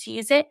users to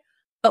use it.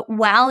 But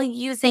while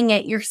using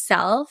it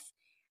yourself,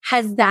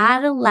 has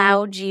that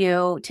allowed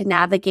you to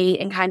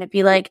navigate and kind of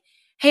be like,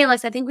 hey,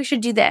 Alex, I think we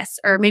should do this,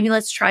 or maybe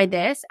let's try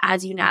this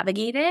as you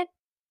navigate it?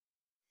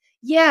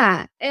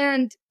 Yeah.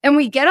 And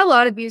we get a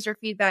lot of user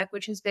feedback,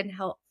 which has been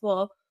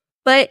helpful.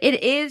 But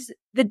it is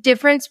the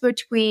difference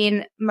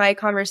between my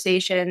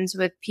conversations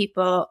with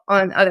people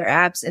on other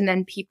apps and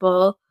then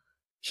people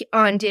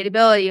on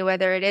Dateability,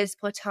 whether it is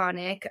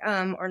platonic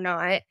or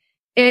not.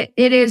 It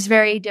is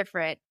very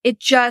different. It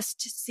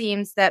just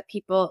seems that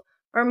people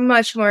are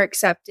much more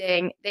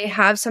accepting. They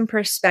have some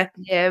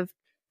perspective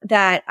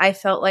that I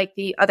felt like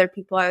the other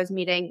people I was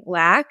meeting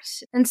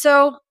lacked. And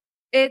so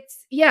it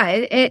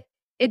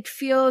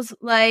feels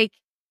like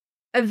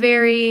a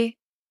very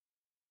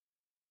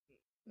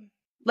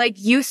like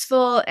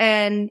useful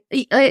and,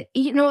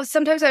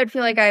 sometimes I would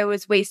feel like I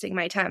was wasting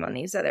my time on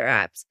these other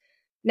apps.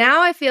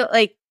 Now I feel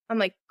like I'm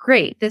like,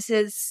 great, this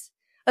is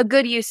a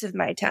good use of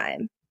my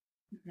time.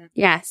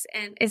 Yes.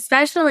 And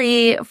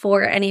especially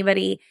for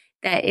anybody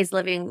that is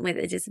living with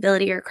a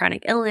disability or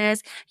chronic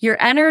illness,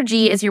 your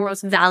energy is your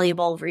most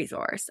valuable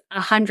resource,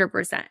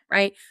 100%,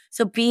 right?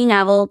 So being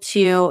able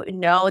to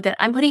know that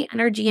I'm putting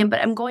energy in,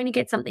 but I'm going to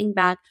get something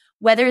back,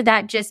 whether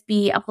that just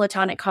be a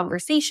platonic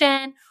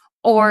conversation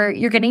or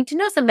you're getting to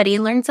know somebody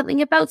and learn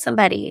something about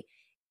somebody,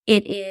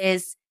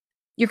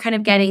 you're kind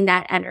of getting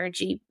that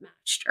energy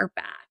matched or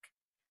back.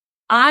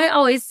 I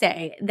always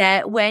say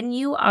that when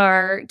you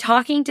are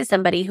talking to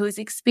somebody who's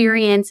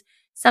experienced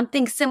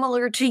something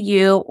similar to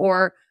you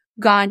or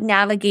God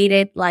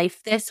navigated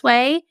life this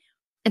way,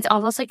 it's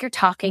almost like you're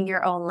talking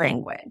your own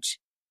language.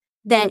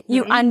 That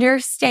you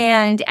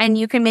understand and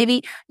you can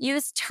maybe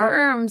use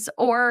terms,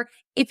 or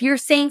if you're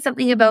saying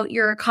something about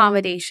your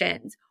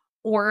accommodations,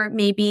 or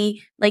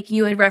maybe like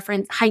you had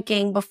referenced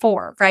hiking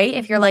before, right?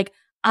 If you're like,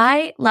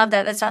 I love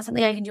that. That's not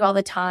something I can do all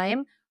the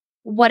time.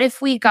 What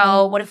if we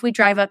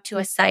drive up to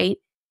a site,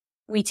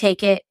 we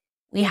take it,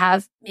 we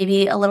have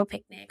maybe a little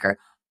picnic or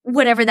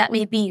whatever that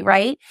may be,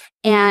 right?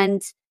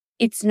 And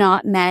it's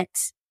not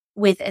met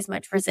with as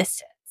much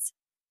resistance.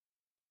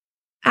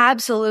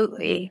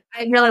 Absolutely.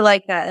 I really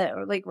like that.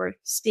 Like we're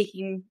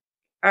speaking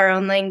our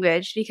own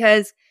language,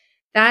 because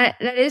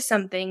that is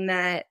something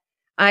that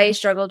I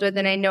struggled with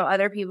and I know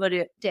other people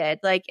did.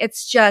 Like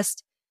it's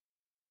just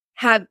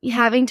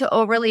having to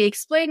overly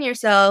explain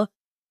yourself,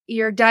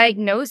 your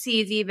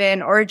diagnoses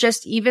even, or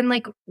just even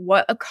like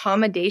what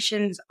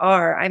accommodations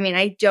are. I mean,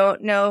 I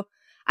don't know.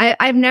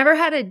 I've never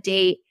had a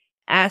date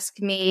ask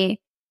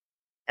me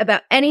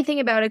about anything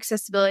about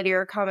accessibility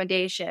or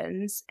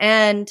accommodations.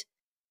 And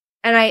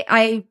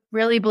I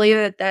really believe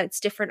that that's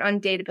different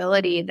on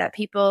Dateability, that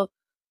people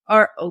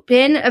are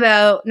open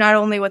about not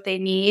only what they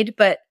need,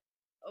 but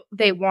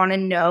they want to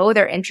know,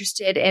 they're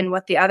interested in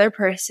what the other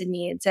person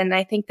needs. And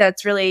I think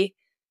that's really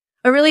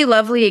a really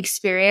lovely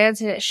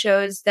experience, and it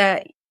shows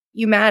that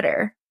you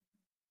matter.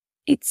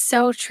 It's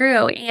so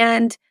true.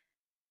 And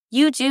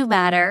you do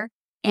matter.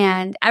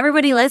 And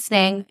everybody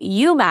listening,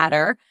 you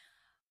matter.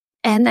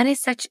 And that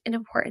is such an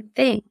important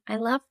thing. I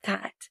love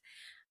that.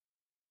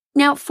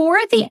 Now, for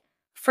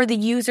the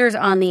users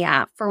on the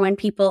app, for when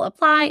people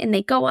apply and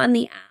they go on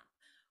the app,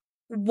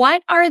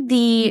 what are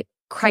the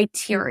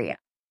criteria?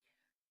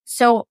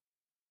 So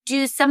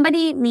does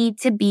somebody need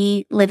to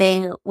be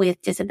living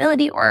with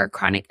disability or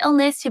chronic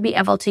illness to be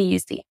able to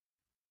use the app?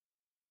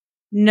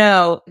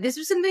 No, this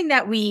was something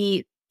that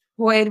we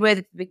toyed with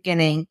at the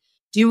beginning.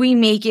 Do we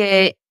make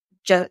it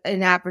just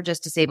an app for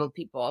just disabled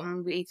people?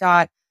 And we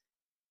thought,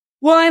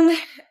 one,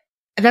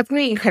 that's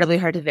going to be incredibly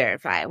hard to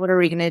verify. What are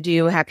we going to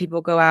do? Have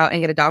people go out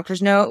and get a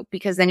doctor's note?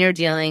 Because then you're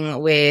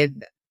dealing with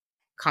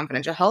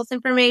confidential health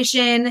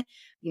information.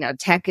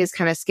 Tech is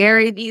kind of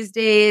scary these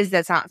days.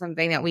 That's not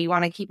something that we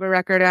want to keep a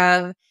record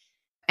of.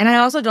 And I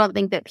also don't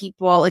think that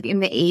people, like in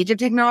the age of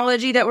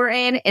technology that we're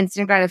in,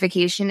 instant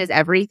gratification is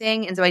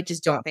everything. And so I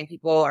just don't think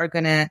people are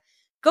going to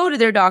go to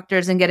their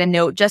doctors and get a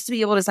note just to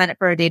be able to sign up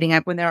for a dating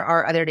app when there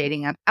are other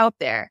dating apps out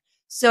there.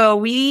 So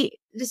we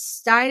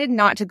decided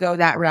not to go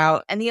that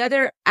route. And the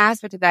other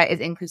aspect of that is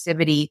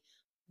inclusivity.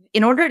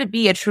 In order to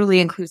be a truly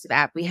inclusive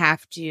app, we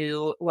have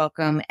to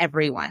welcome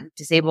everyone,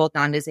 disabled,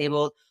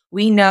 non-disabled.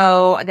 We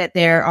know that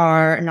there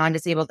are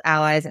non-disabled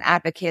allies and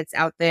advocates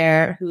out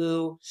there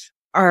who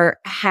are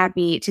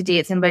happy to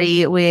date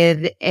somebody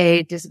with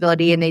a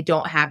disability and they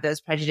don't have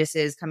those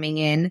prejudices coming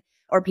in.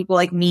 Or people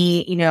like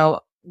me,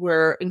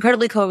 we're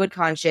incredibly COVID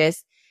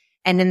conscious.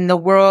 And in the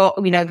world,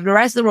 the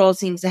rest of the world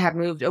seems to have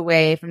moved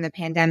away from the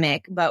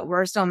pandemic, but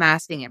we're still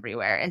masking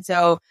everywhere. And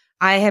so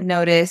I have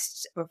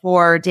noticed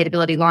before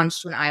Dateability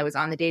launched, when I was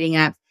on the dating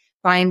app,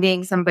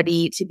 finding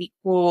somebody to be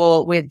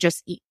cool with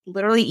just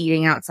literally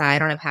eating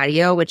outside on a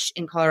patio, which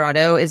in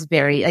Colorado is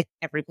very, like,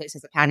 every place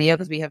has a patio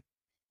because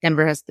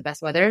Denver has the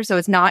best weather. So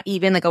it's not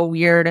even like a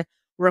weird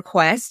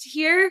request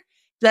here.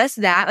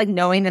 Just that, like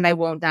knowing that I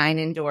won't dine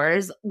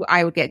indoors,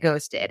 I would get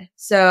ghosted.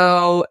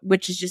 So,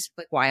 which is just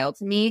like wild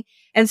to me.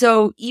 And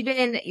so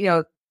even,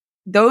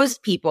 those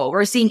people,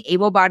 we're seeing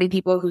able-bodied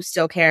people who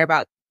still care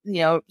about,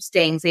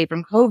 staying safe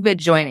from COVID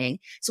joining.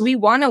 So we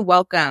want to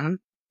welcome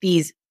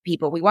these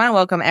people. We want to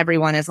welcome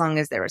everyone as long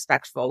as they're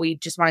respectful. We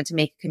just wanted to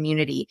make a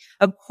community.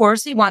 Of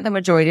course, we want the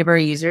majority of our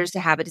users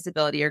to have a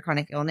disability or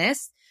chronic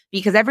illness,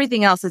 because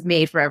everything else is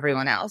made for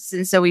everyone else.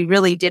 And so we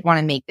really did want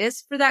to make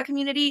this for that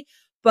community.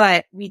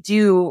 but we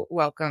do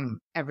welcome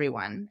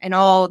everyone and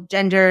all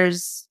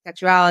genders,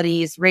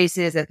 sexualities,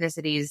 races,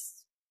 ethnicities,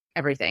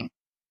 everything.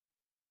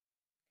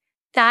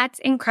 That's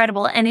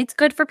incredible. And it's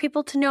good for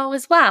people to know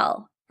as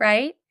well,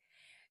 right?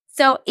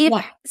 So if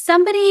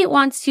somebody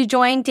wants to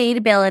join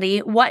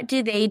Dateability, what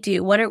do they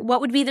do?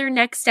 What would be their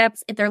next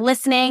steps if they're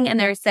listening and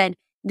they're said,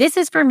 this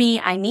is for me,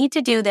 I need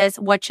to do this,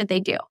 what should they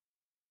do?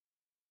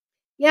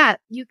 Yeah,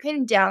 you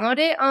can download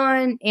it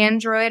on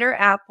Android or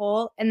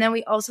Apple. And then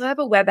we also have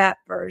a web app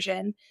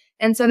version.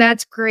 And so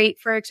that's great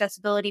for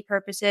accessibility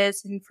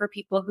purposes and for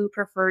people who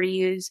prefer to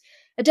use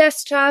a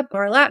desktop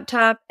or a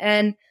laptop.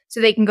 And so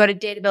they can go to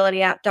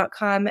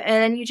dateabilityapp.com and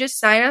then you just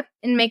sign up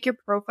and make your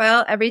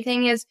profile.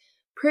 Everything is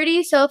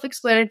pretty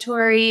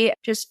self-explanatory.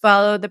 Just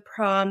follow the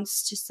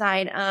prompts to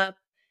sign up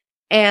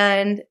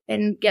and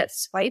get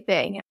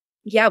swiping.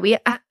 Yeah,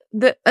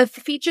 a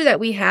feature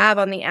that we have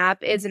on the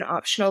app is an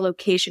optional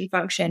location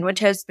function, which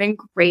has been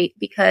great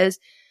because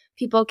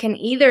people can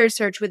either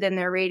search within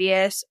their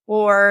radius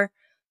or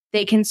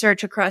they can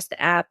search across the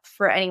app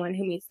for anyone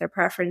who meets their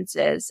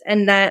preferences.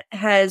 And that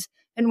has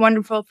been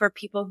wonderful for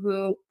people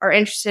who are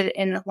interested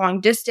in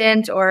long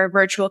distance or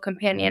virtual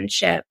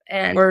companionship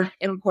or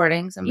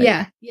importing somebody.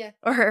 Yeah.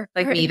 Or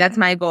like me. That's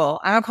my goal.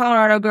 I'm a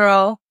Colorado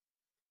girl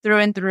through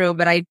and through,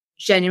 but I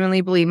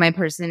genuinely believe my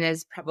person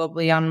is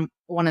probably on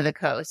one of the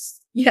coasts.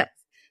 Yes.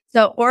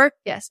 So, or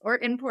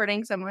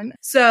importing someone.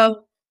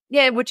 So,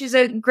 yeah, which is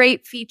a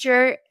great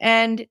feature.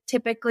 And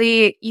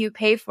typically you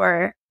pay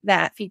for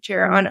that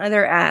feature on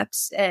other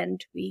apps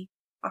and we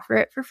offer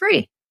it for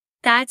free.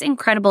 That's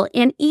incredible.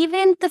 And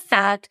even the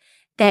fact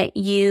that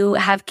you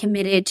have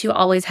committed to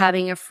always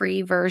having a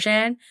free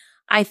version,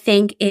 I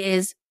think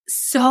is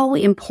so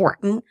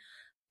important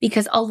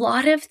because a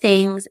lot of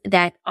things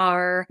that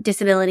are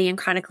disability and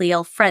chronically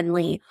ill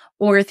friendly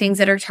or things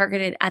that are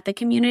targeted at the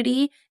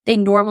community, they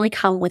normally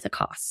come with a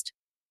cost,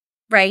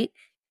 right?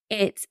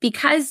 It's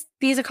because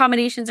these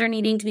accommodations are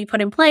needing to be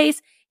put in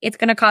place, it's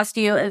going to cost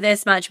you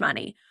this much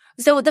money.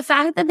 So the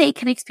fact that they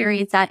can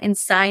experience that and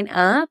sign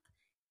up,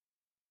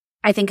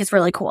 I think is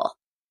really cool.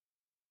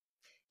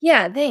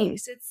 Yeah,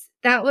 thanks.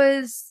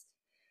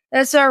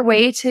 That's our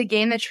way to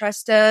gain the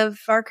trust of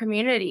our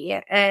community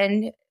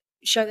and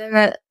show them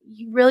that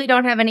you really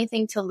don't have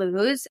anything to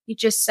lose. You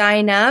just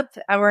sign up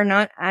and we're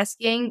not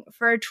asking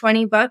for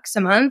 $20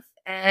 a month.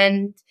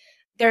 And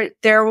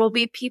there will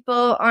be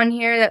people on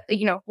here that,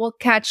 will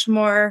catch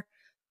more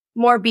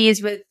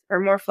bees with, or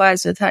more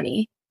flies with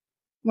honey.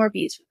 More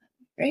bees with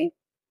honey,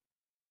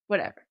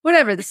 right?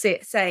 Whatever the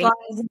saying.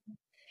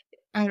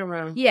 I don't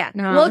know. Yeah.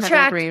 No, we'll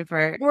attract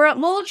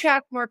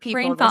more people.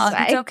 Brain fog.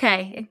 It's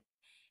okay.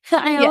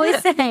 I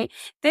always say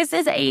this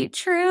is a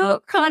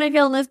true chronic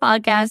illness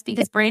podcast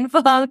because brain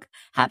fog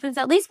happens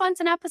at least once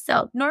an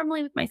episode,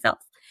 normally with myself.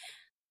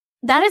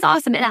 That is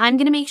awesome. And I'm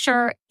going to make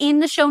sure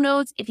in the show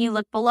notes, if you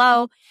look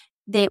below,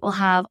 they will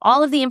have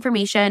all of the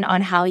information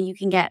on how you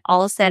can get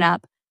all set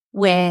up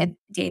with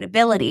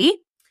Dateability.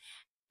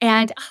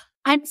 And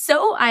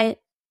I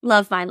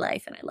love my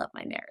life and I love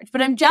my marriage,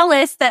 but I'm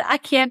jealous that I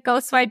can't go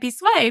swipey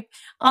swipe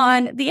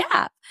on the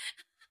app.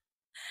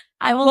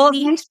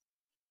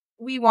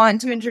 We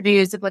want to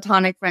introduce a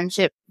platonic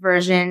friendship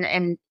version.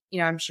 And,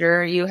 I'm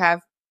sure you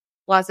have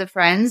lots of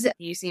friends.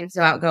 You seem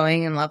so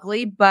outgoing and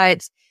lovely.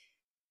 But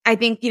I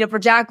think, for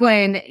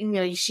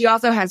Jacqueline, she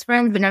also has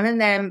friends, but none of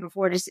them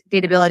before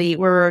Dateability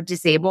were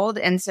disabled.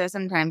 And so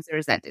sometimes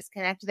there's that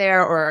disconnect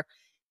there or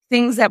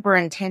things that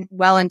were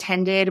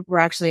well-intended were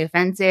actually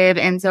offensive.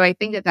 And so I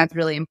think that that's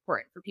really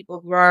important for people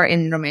who are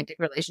in romantic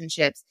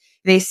relationships.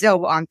 They still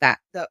want that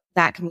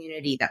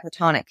community, that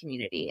platonic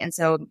community. And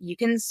so you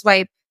can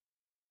swipe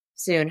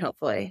soon,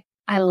 hopefully.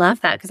 I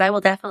love that because I will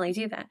definitely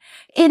do that.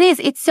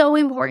 It's so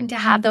important to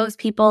have those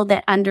people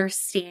that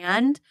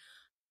understand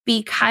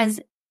because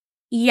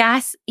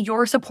yes,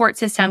 your support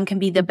system can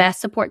be the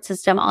best support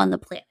system on the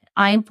planet.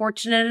 I am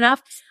fortunate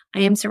enough. I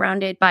am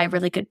surrounded by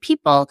really good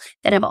people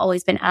that have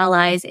always been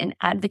allies and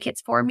advocates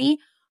for me.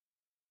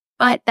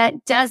 But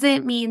that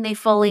doesn't mean they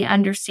fully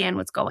understand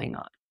what's going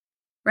on,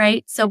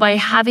 right? So by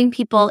having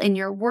people in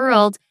your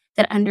world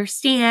that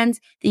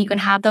understands that you can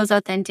have those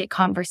authentic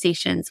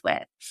conversations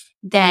with,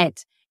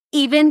 that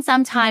even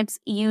sometimes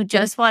you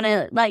just want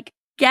to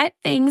get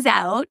things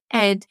out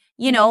and,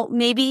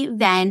 maybe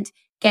vent,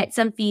 get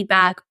some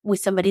feedback with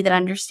somebody that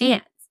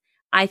understands.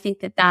 I think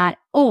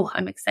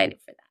I'm excited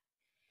for that.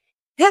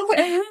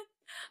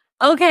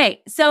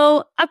 Okay.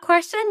 So a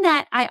question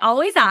that I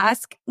always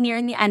ask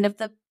near the end of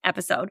the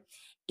episode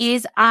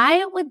is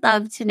I would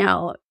love to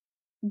know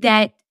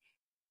that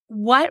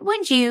what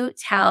would you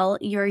tell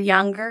your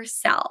younger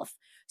self?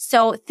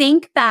 So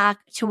think back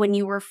to when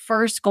you were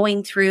first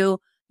going through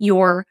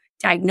your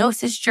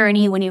diagnosis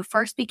journey, when you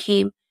first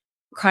became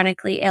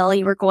chronically ill,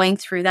 you were going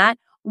through that.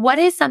 What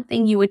is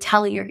something you would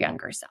tell your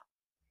younger self?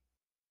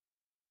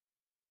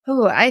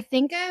 Oh, I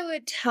think I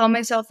would tell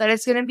myself that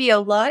it's going to be a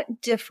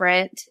lot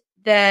different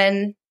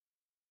than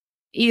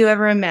you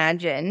ever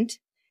imagined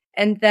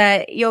and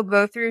that you'll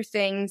go through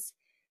things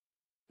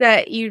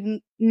that you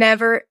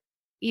never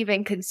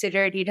even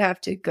considered you'd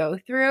have to go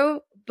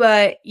through,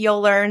 but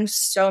you'll learn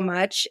so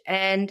much,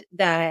 and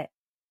that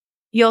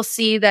you'll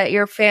see that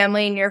your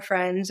family and your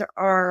friends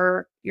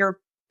are your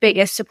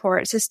biggest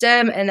support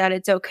system, and that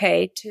it's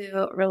okay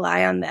to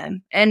rely on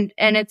them. And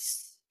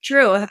it's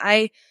true.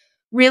 I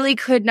really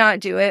could not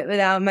do it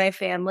without my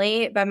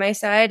family by my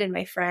side and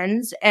my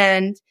friends.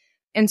 And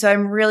so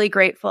I'm really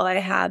grateful I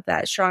have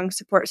that strong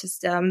support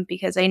system,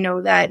 because I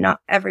know that not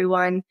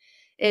everyone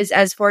is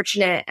as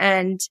fortunate.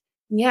 And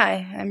yeah,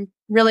 I'm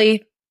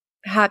really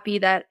happy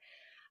that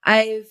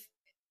I've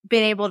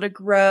been able to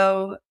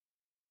grow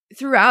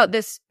throughout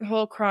this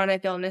whole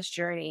chronic illness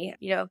journey.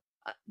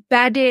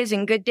 Bad days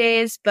and good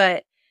days,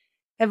 but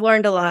I've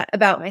learned a lot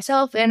about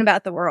myself and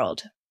about the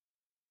world.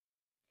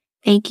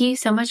 Thank you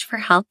so much for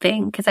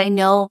helping, because I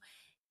know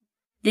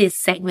this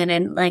segment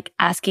and like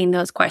asking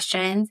those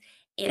questions,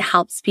 it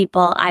helps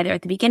people either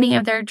at the beginning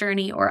of their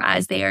journey or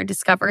as they are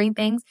discovering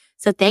things.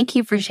 So thank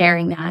you for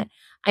sharing that.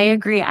 I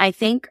agree. I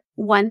think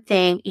one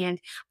thing, and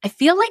I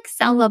feel like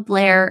Selma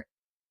Blair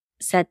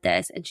said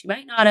this, and she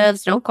might not have,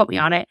 so don't quote me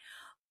on it,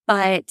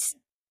 but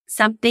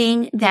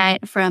something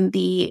that from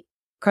the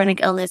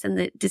chronic illness and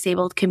the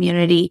disabled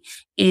community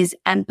is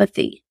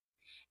empathy.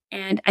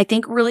 And I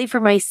think really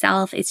for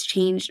myself, it's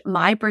changed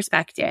my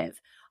perspective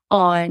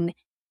on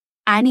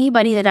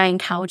anybody that I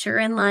encounter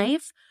in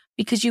life,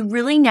 because you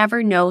really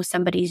never know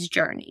somebody's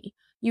journey.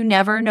 You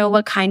never know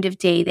what kind of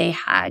day they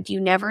had. You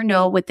never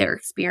know what they're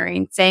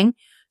experiencing.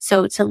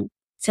 So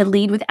to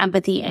lead with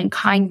empathy and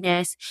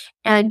kindness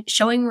and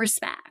showing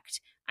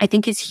respect, I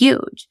think is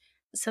huge.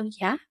 So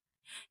yeah.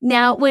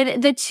 Now,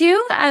 would the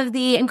two of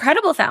the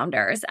incredible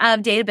founders of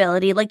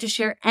Dateability like to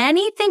share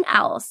anything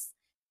else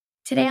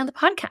today on the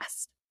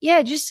podcast?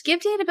 Yeah, just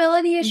give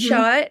Dateability a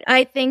shot.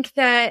 I think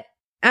that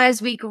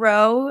as we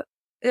grow,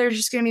 there's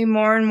just going to be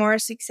more and more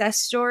success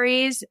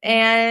stories.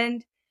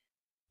 And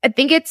I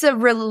think it's a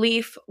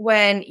relief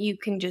when you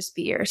can just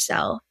be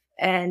yourself.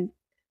 And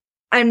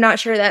I'm not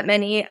sure that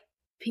many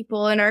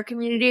people in our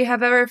community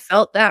have ever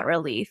felt that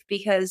relief,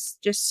 because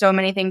just so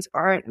many things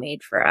aren't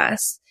made for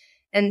us.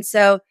 And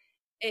so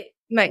it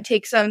might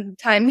take some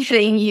time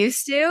getting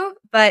used to,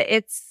 but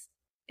it's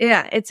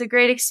a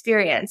great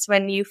experience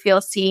when you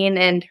feel seen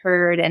and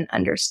heard and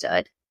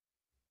understood.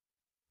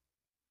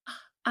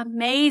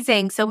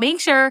 Amazing. So make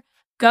sure,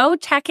 go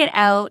check it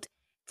out,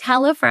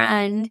 tell a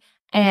friend,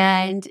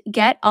 and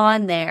get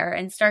on there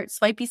and start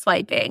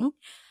swiping.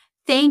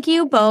 Thank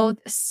you both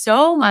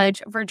so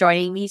much for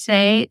joining me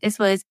today. This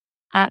was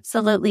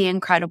absolutely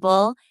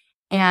incredible.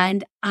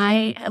 And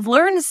I have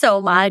learned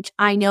so much.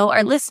 I know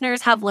our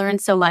listeners have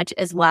learned so much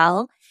as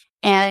well.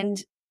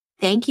 And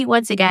thank you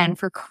once again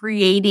for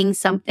creating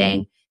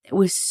something that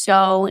was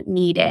so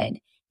needed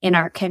in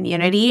our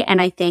community,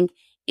 and I think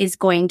is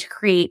going to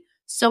create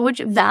so much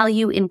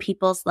value in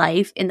people's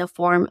life in the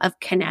form of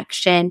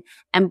connection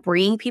and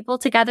bringing people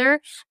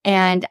together.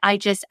 And I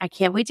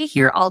can't wait to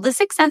hear all the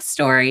success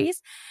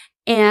stories,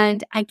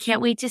 and I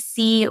can't wait to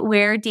see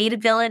where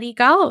Dateability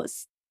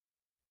goes.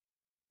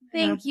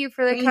 Thank you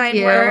for the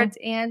kind words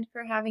and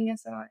for having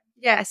us on.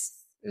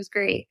 Yes, it was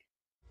great.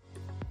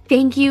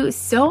 Thank you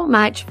so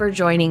much for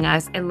joining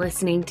us and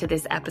listening to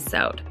this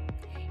episode.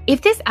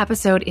 If this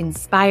episode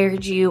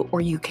inspired you or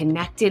you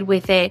connected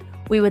with it,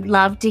 we would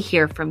love to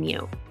hear from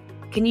you.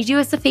 Can you do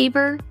us a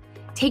favor?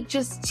 Take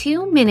just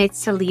 2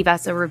 minutes to leave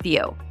us a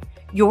review.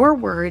 Your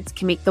words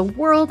can make the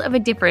world of a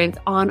difference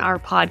on our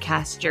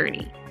podcast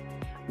journey.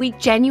 We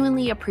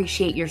genuinely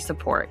appreciate your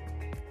support.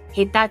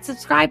 Hit that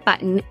subscribe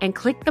button and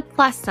click the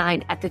plus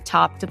sign at the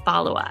top to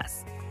follow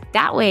us.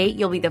 That way,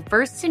 you'll be the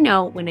first to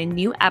know when a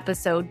new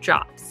episode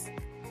drops.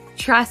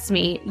 Trust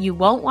me, you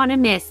won't want to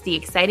miss the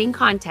exciting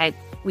content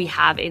we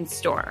have in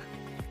store.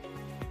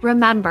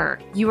 Remember,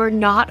 you are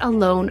not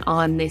alone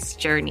on this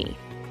journey.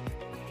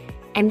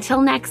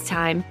 Until next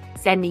time,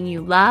 sending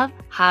you love,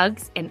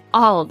 hugs, and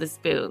all the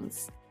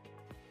spoons.